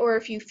across it or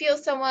if you feel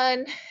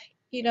someone,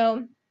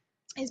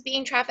 is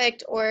being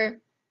trafficked or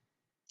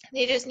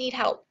they just need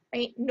help,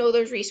 right? Know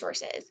those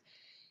resources.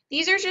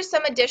 These are just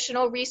some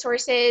additional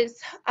resources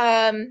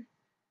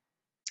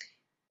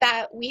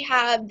that we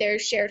have.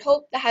 There's Shared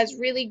Hope that has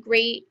really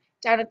great,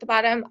 down at the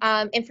bottom,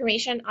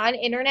 information on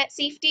internet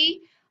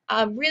safety.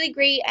 Really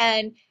great,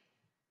 and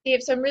they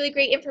have some really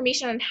great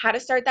information on how to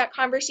start that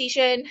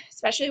conversation,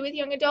 especially with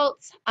young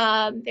adults.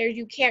 There's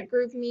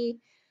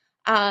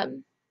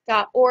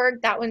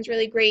youcan'tgrooveme.org. That one's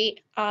really great.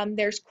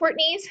 There's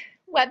Courtney's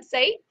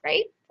website,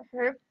 right, for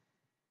her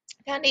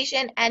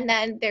foundation, and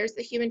then there's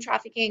the human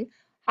trafficking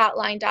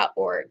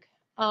hotline.org.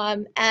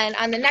 And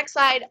on the next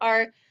slide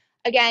are,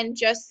 again,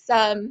 just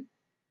some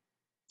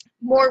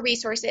more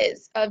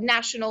resources of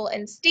national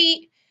and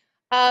state,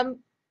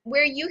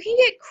 where you can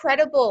get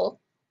credible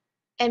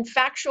and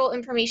factual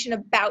information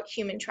about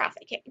human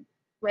trafficking,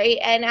 right?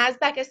 And as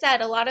Becca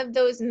said, a lot of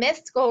those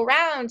myths go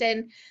around,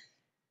 and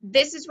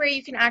this is where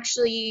you can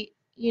actually,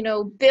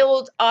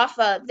 build off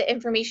of the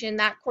information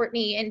that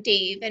Courtney and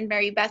Dave and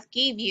Mary Beth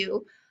gave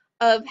you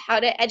of how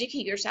to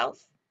educate yourself,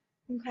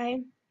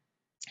 okay?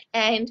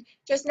 And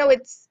just know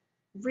it's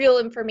real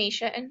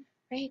information,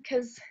 right?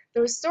 Because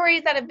those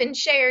stories that have been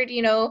shared,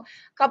 a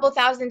couple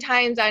thousand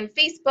times on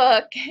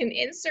Facebook and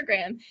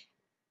Instagram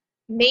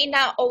may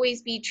not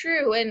always be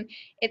true. And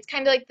it's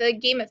kind of like the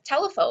game of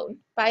telephone.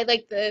 By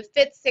like the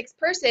fifth, sixth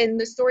person,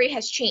 the story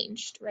has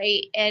changed,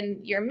 right? And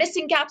you're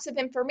missing gaps of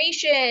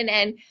information,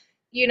 and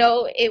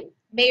it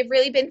may have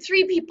really been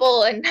 3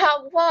 people and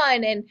not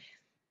 1. And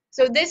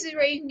so this is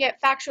where you can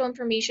get factual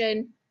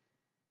information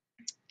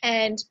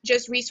and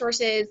just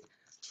resources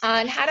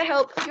on how to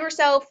help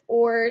yourself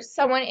or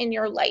someone in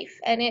your life.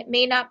 And it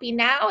may not be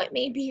now, it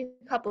may be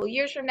a couple of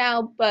years from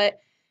now, but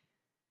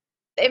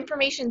the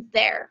information's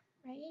there,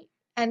 right?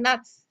 And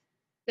that's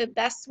the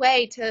best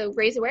way to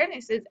raise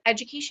awareness, is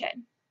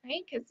education,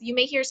 right? Because you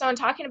may hear someone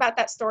talking about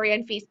that story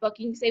on Facebook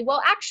and you say,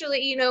 well,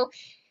 actually,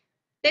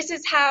 this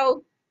is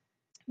how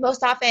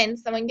most often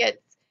someone gets,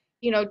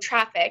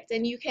 trafficked,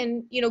 and you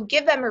can,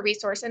 give them a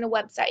resource and a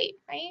website,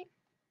 right?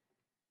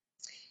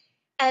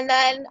 And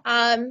then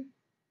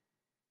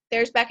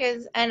there's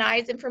Becca's and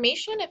I's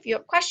information if you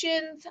have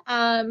questions,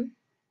 and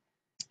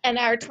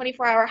our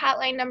 24-hour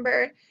hotline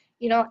number,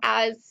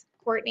 as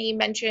Courtney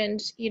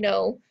mentioned,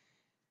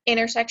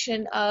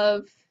 intersection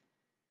of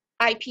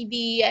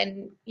IPB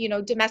and,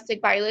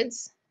 domestic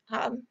violence,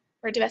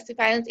 or domestic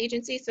violence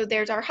agency. So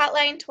there's our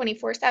hotline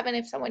 24/7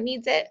 if someone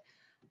needs it.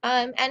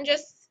 And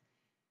just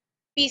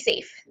be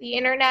safe. The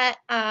internet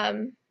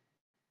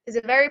is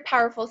a very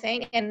powerful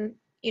thing, and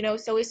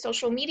so is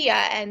social media,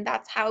 and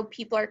that's how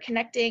people are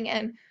connecting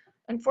and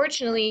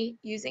unfortunately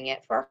using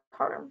it for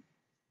harm.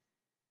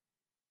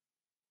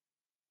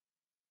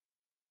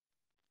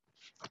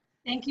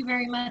 Thank you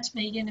very much,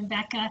 Megan and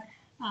Becca.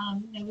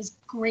 That was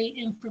great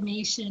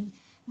information.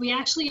 We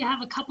actually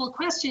have a couple of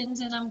questions,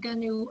 and I'm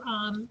going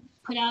to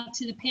put out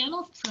to the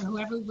panel for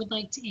whoever would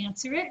like to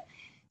answer it.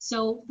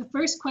 So the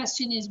first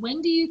question is,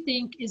 when do you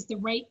think is the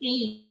right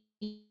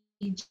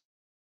age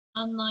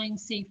online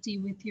safety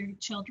with your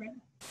children?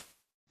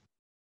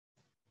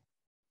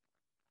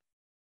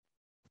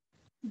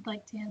 I'd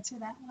like to answer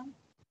that one.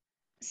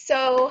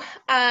 So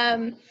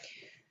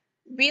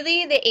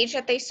really the age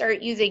that they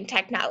start using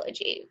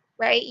technology,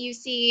 right? You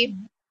see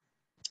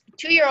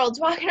 2-year-olds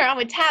walking around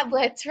with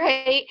tablets,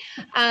 right?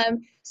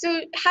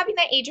 So having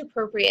that age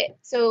appropriate.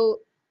 So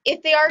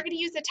if they are going to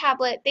use a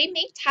tablet, they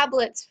make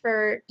tablets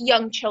for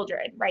young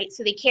children, right?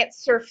 So they can't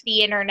surf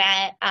the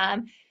internet,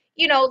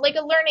 you know, like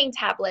a learning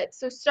tablet.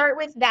 So start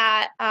with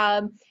that,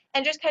 and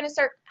just kind of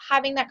start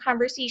having that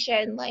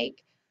conversation,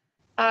 like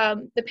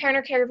the parent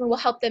or caregiver will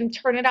help them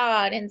turn it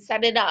on and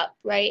set it up,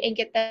 right? And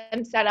get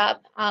them set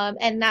up,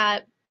 and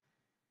that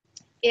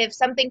if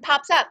something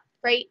pops up,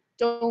 right,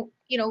 don't,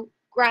 you know,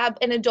 grab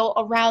an adult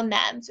around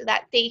them so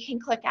that they can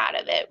click out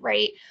of it,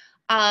 right?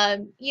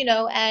 You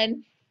know,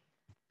 and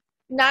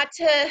not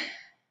to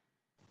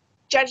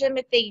judge them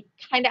if they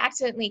kind of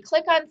accidentally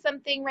click on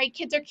something, right?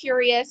 Kids are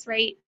curious,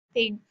 right?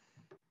 They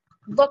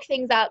look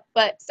things up,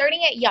 but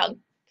starting at young,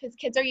 because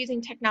kids are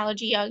using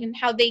technology young, and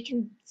how they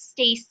can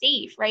stay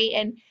safe, right?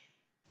 And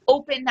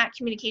open that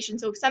communication.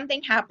 So if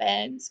something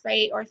happens,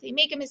 right, or if they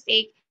make a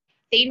mistake,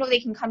 they know they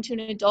can come to an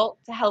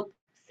adult to help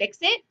fix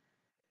it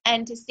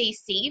and to stay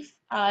safe,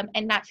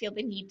 and not feel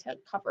the need to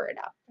cover it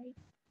up, right?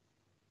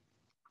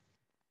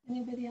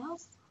 Anybody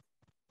else?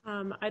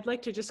 I'd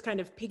like to just kind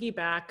of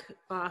piggyback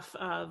off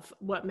of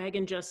what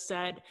Megan just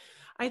said.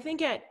 I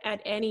think at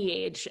any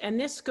age, and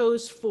this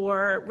goes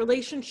for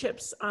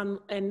relationships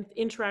and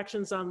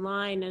interactions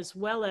online as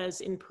well as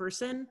in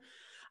person,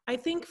 I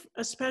think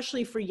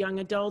especially for young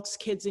adults,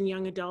 kids and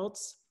young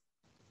adults,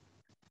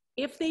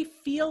 if they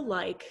feel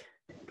like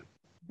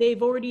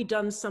they've already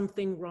done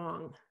something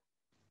wrong,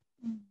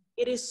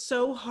 it is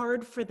so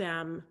hard for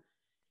them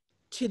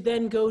to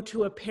then go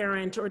to a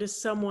parent or to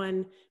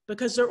someone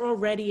because they're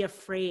already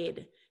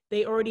afraid.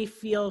 They already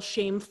feel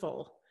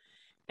shameful.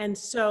 And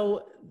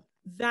so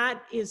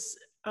that is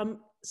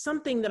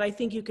something that I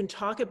think you can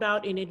talk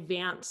about in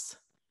advance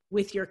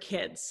with your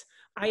kids.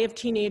 I have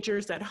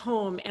teenagers at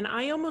home, and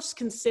I almost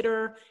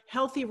consider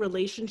healthy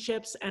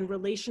relationships and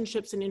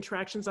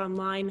interactions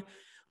online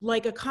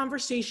like a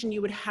conversation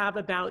you would have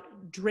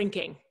about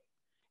drinking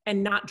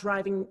and not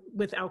driving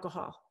with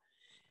alcohol.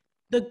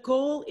 The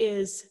goal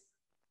is,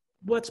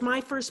 what's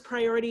my first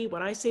priority,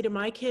 what I say to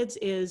my kids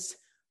is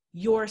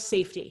your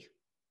safety.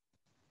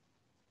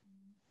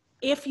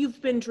 If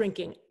you've been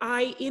drinking,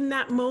 in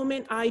that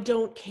moment, I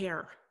don't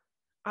care.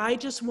 I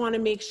just want to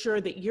make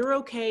sure that you're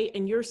okay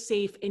and you're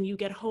safe and you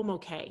get home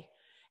okay.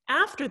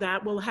 After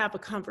that, we'll have a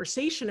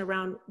conversation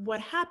around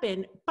what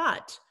happened,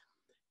 but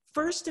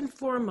first and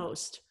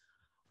foremost,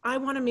 I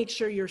want to make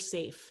sure you're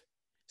safe.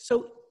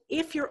 So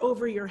if you're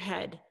over your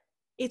head,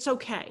 it's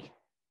okay.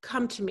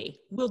 Come to me.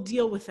 We'll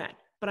deal with that.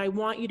 But I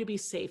want you to be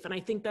safe. And I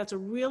think that's a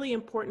really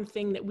important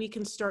thing that we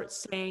can start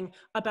saying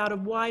about a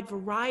wide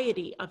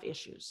variety of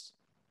issues.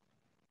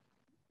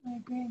 I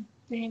agree.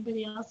 Does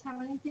anybody else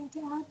have anything to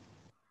add?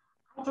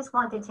 I just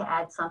wanted to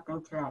add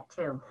something to that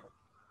too.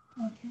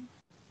 Okay.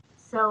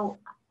 So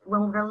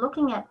when we're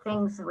looking at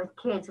things with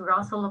kids, we're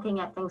also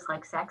looking at things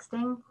like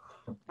sexting,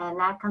 and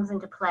that comes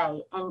into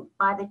play. And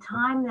by the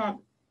time that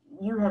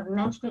you have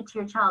mentioned it to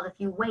your child, if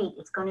you wait,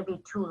 it's going to be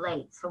too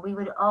late. So we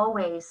would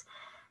always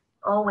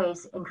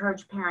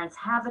encourage parents,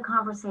 have the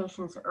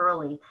conversations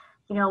early.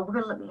 You know,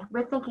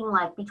 we're thinking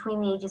like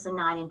between the ages of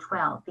 9 and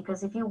 12,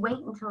 because if you wait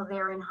until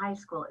they're in high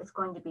school, it's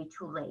going to be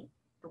too late,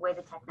 the way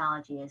the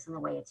technology is and the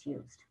way it's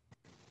used.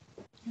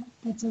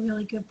 That's a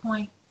really good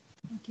point.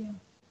 Thank you.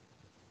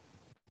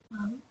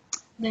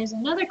 There's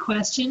another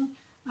question.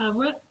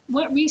 What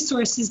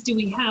resources do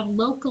we have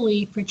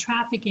locally for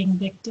trafficking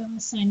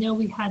victims? I know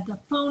we had the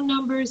phone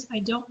numbers. I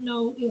don't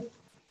know if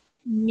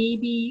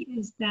maybe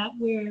is that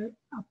where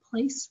a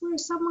place where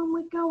someone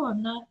would go?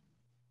 I'm not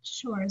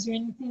sure. Is there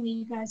anything that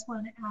you guys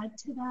want to add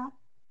to that?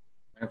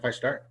 And if I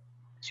start?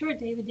 Sure,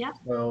 David, yeah.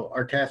 Well,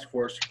 our task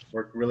force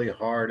worked really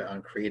hard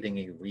on creating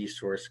a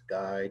resource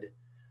guide.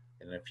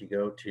 And if you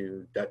go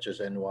to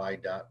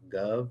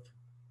dutchessny.gov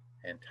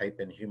and type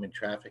in human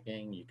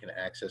trafficking, you can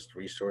access the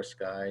resource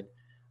guide.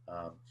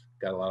 It's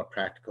got a lot of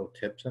practical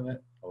tips in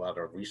it, a lot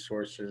of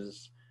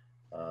resources,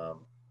 a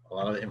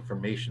lot of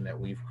information that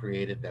we've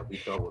created that we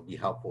thought would be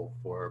helpful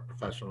for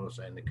professionals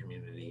and the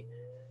community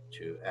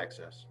to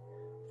access.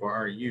 For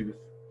our youth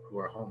who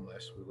are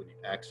homeless, we would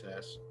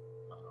access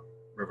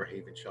River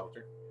Haven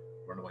Shelter,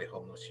 Runaway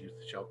Homeless Youth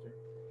Shelter.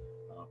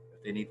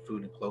 If they need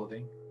food and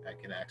clothing, I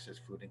can access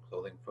food and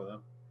clothing for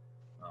them,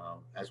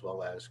 as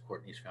well as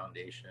Courtney's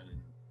Foundation.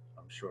 And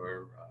I'm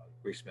sure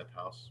Grace Smith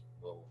House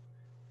will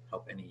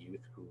help any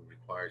youth who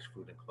requires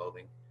food and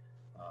clothing.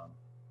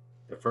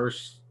 The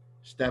first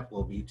step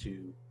will be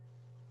to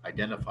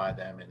identify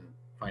them and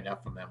find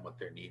out from them what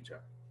their needs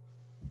are.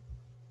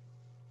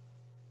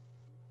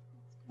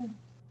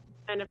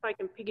 And if I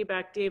can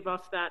piggyback Dave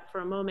off that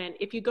for a moment,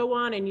 if you go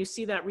on and you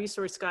see that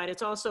resource guide,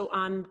 it's also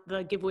on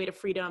the Give Way to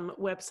Freedom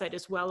website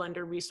as well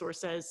under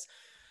resources.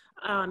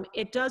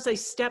 It does a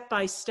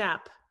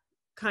step-by-step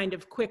kind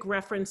of quick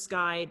reference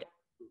guide,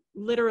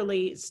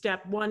 literally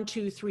step 1,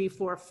 2, 3,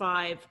 4,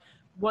 5,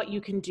 what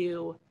you can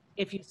do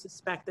if you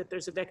suspect that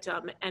there's a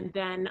victim. And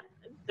then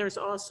there's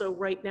also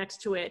right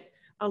next to it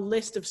a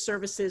list of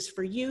services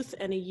for youth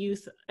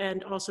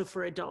and also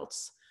for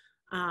adults.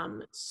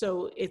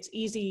 So it's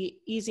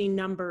easy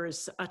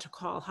numbers to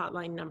call,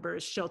 hotline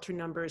numbers, shelter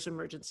numbers,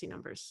 emergency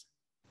numbers.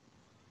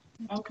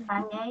 And if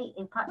I may,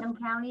 in Putnam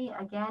County,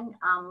 again,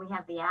 we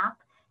have the app.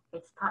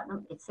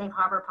 It's Safe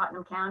Harbor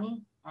Putnam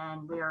County,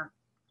 and we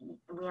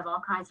have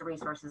all kinds of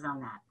resources on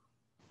that.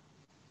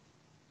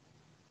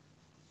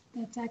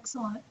 That's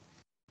excellent.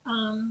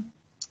 I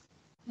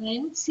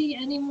didn't see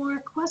any more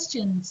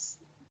questions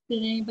that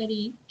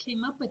anybody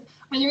came up with.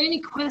 Are there any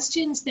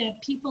questions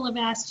that people have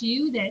asked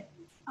you that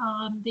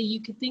that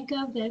you could think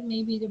of that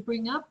maybe to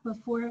bring up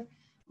before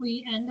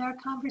we end our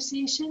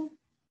conversation?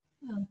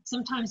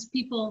 Sometimes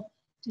people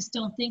just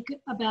don't think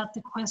about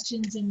the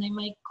questions and they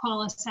might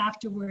call us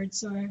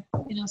afterwards, or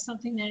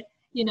something that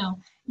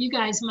you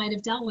guys might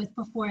have dealt with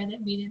before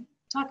that we didn't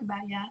talk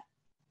about yet.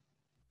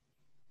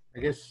 I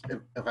guess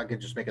if I could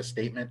just make a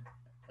statement,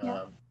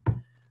 Yeah.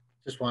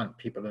 Just want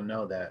people to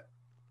know that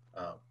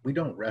we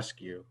don't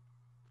rescue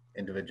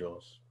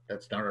individuals.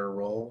 That's not our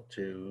role,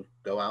 to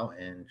go out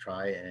and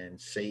try and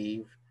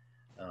save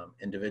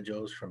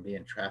individuals from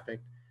being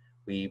trafficked.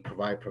 We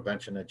provide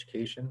prevention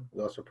education.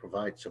 We also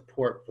provide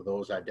support for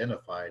those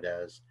identified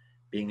as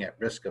being at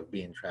risk of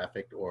being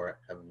trafficked or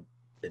having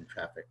been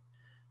trafficked.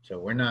 So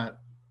we're not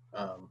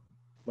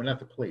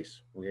the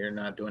police. We're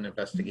not doing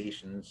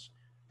investigations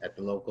at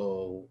the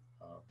local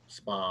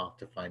spa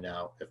to find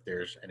out if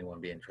there's anyone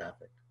being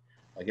trafficked.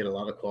 I get a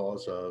lot of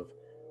calls of,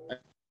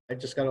 I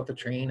just got off the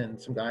train and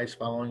some guys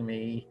following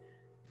me,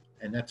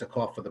 and that's a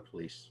call for the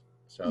police.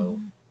 So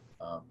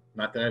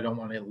not that I don't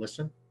want to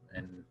listen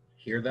and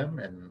hear them,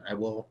 and I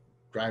will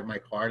drive my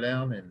car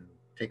down and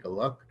take a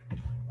look,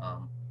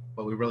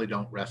 but we really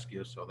don't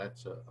rescue, so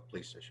that's a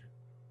police issue.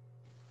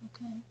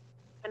 Okay.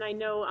 And I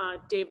know,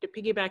 Dave, to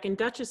piggyback, in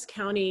Dutchess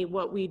County,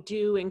 what we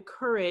do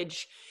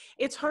encourage,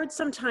 it's hard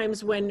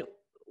sometimes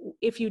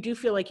if you do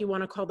feel like you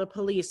want to call the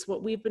police,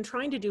 what we've been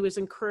trying to do is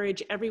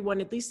encourage everyone,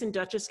 at least in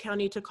Dutchess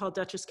County, to call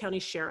Dutchess County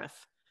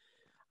Sheriff.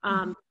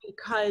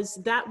 Because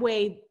that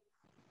way,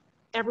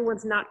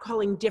 everyone's not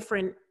calling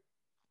different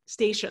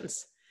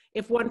stations.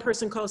 If one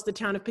person calls the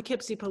town of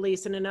Poughkeepsie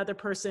Police and another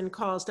person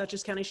calls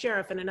Dutchess County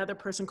Sheriff and another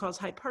person calls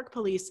Hyde Park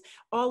Police,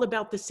 all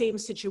about the same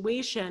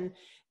situation,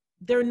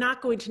 they're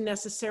not going to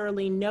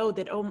necessarily know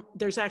that, oh,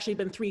 there's actually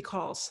been 3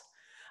 calls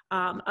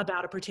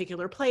about a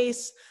particular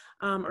place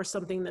or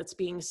something that's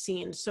being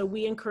seen. So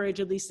we encourage,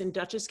 at least in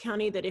Dutchess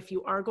County, that if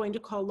you are going to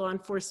call law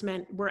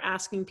enforcement, we're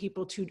asking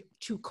people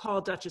to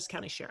call Dutchess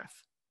County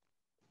Sheriff.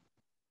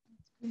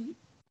 That's great.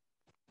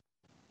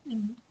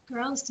 And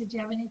girls, did you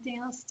have anything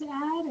else to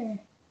add,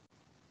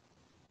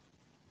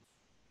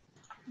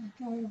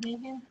 or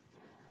Megan?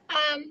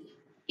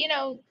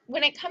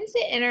 When it comes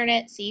to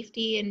internet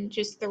safety and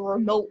just the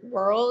remote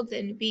world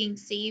and being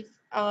safe,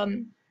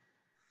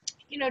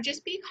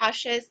 just be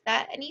cautious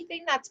that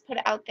anything that's put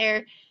out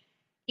there,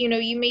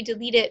 you may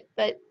delete it,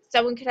 but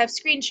someone could have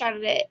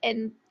screenshotted it,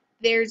 and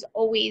it's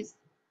always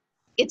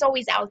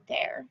out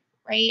there,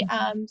 right?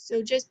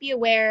 So just be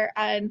aware.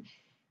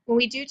 When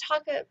we do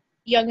talk to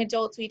young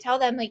adults, we tell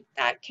them like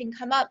that can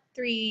come up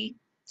 3-10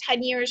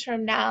 years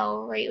from now,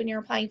 right? When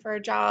you're applying for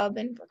a job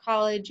and for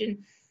college, and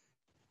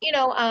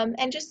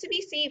and just to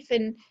be safe.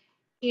 And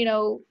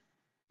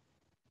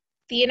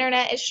the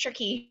internet is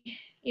tricky.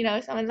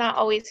 Someone's not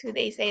always who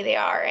they say they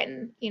are.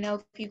 And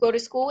if you go to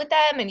school with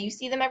them and you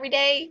see them every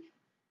day,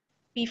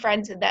 be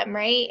friends with them,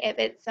 right? If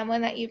it's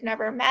someone that you've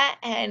never met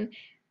and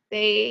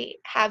they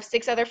have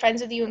 6 other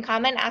friends with you in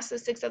common, ask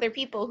those 6 other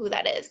people who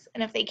that is.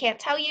 And if they can't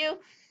tell you,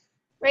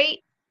 right,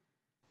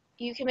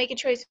 you can make a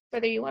choice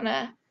whether you want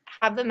to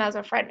have them as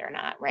a friend or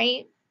not,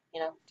 right?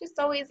 Just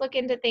always look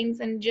into things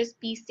and just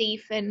be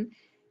safe, and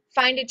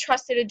find a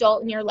trusted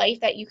adult in your life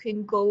that you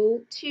can go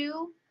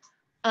to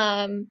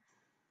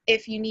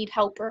if you need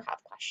help or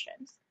have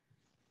questions.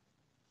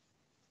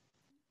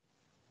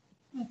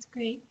 That's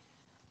great.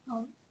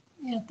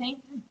 Yeah,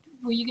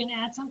 were you going to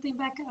add something,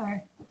 Becca,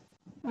 or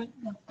no?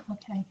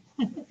 Okay.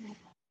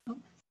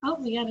 Oh,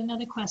 we got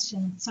another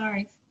question.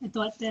 Sorry, I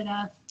thought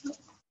that.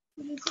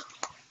 Where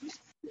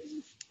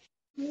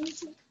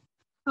is it?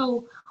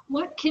 Oh,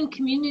 what can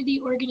community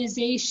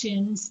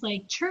organizations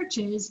like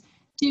churches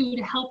do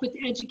to help with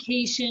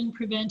education,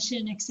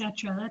 prevention,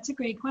 etc.? That's a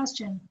great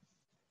question.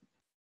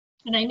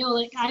 And I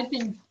know,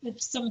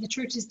 some of the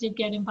churches did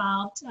get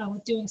involved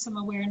with doing some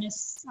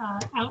awareness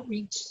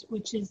outreach,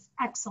 which is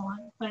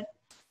excellent. But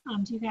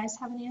do you guys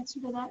have an answer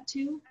to that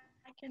too?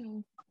 I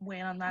can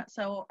weigh in on that.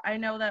 So I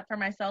know that for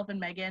myself and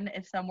Megan,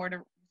 if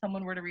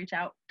someone were to reach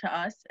out to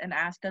us and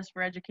ask us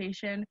for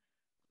education,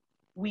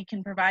 we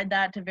can provide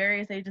that to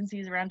various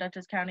agencies around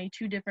Dutchess County,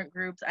 2 different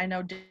groups. I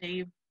know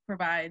Dave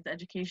provides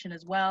education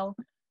as well.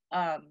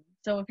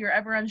 So if you're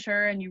ever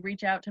unsure and you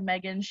reach out to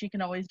Megan, she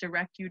can always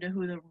direct you to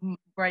who the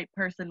right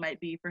person might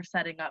be for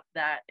setting up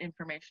that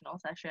informational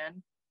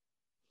session.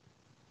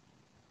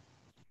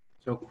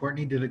 So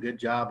Courtney did a good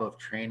job of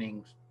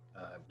training,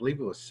 I believe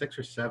it was 6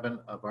 or 7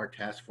 of our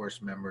task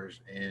force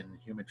members in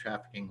Human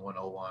Trafficking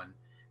 101.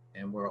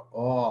 And we're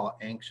all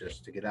anxious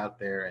to get out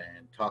there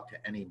and talk to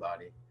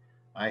anybody.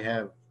 I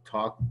have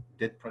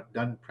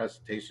done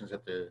presentations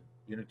at the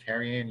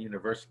Unitarian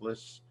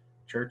Universalist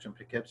Church in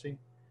Poughkeepsie.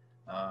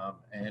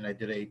 And I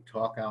did a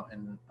talk out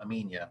in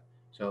Armenia.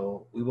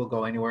 So we will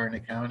go anywhere in the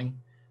county.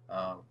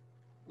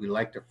 We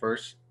like to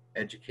first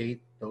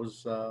educate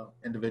those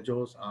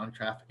individuals on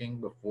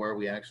trafficking before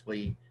we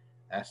actually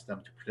ask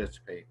them to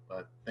participate.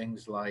 But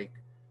things like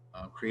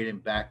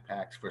creating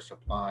backpacks for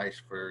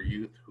supplies for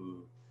youth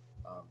who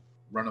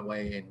run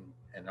away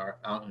and are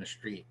out in the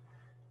street,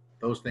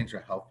 those things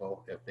are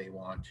helpful if they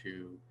want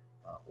to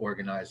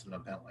organize an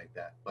event like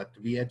that. But to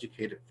be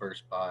educated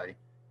first by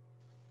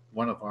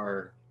one of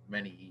our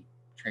many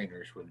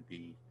trainers would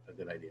be a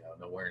good idea,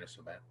 an awareness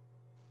event.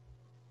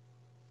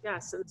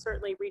 Yes, and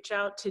certainly reach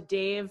out to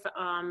Dave.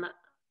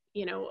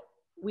 You know,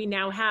 we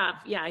now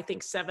have, I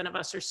think 7 of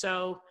us or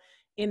so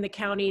in the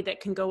county that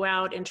can go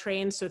out and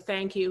train. So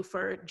thank you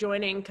for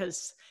joining,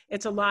 because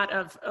it's a lot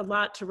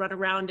to run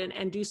around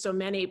and do so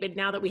many. But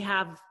now that we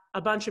have a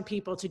bunch of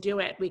people to do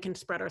it, we can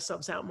spread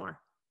ourselves out more.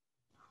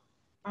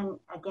 And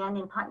again,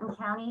 in Putnam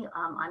County,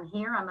 I'm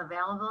here, I'm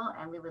available,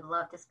 and we would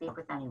love to speak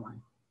with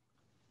anyone.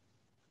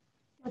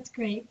 That's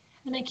great.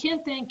 And I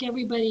can't thank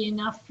everybody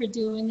enough for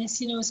doing this,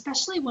 you know,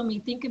 especially when we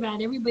think about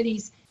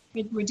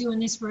we're doing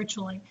this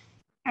virtually.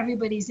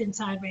 Everybody's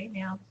inside right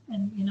now.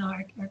 And, you know,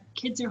 our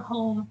kids are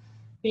home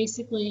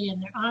basically,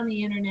 and they're on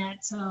the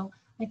internet. So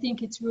I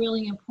think it's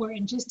really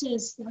important, just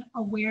as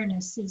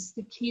awareness is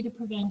the key to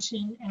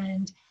prevention.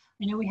 And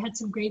I know we had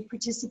some great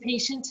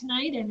participation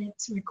tonight, and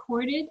it's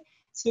recorded.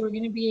 So we're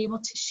going to be able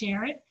to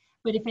share it.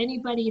 But if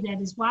anybody that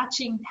is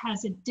watching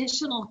has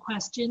additional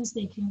questions,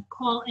 they can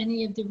call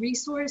any of the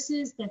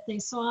resources that they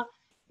saw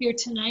here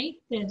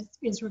tonight that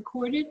is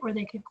recorded, or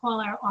they could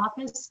call our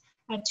office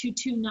at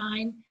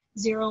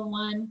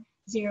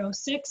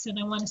 229-0106. And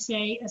I want to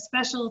say a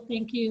special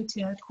thank you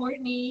to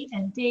Courtney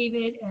and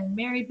David and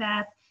Mary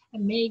Beth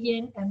and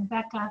Megan and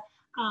Becca.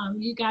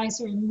 You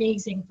guys are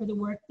amazing for the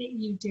work that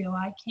you do.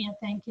 I can't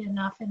thank you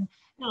enough. And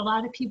a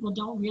lot of people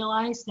don't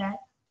realize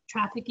that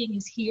trafficking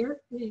is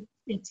here.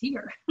 It's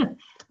here.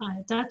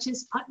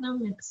 Dutchess,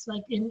 Putnam, it's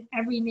like in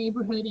every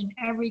neighborhood, in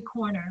every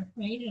corner,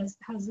 right, as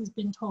has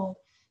been told.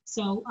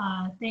 So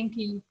thank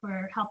you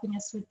for helping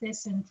us with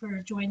this and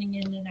for joining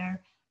in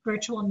our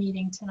virtual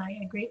meeting tonight.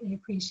 I greatly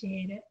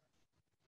appreciate it.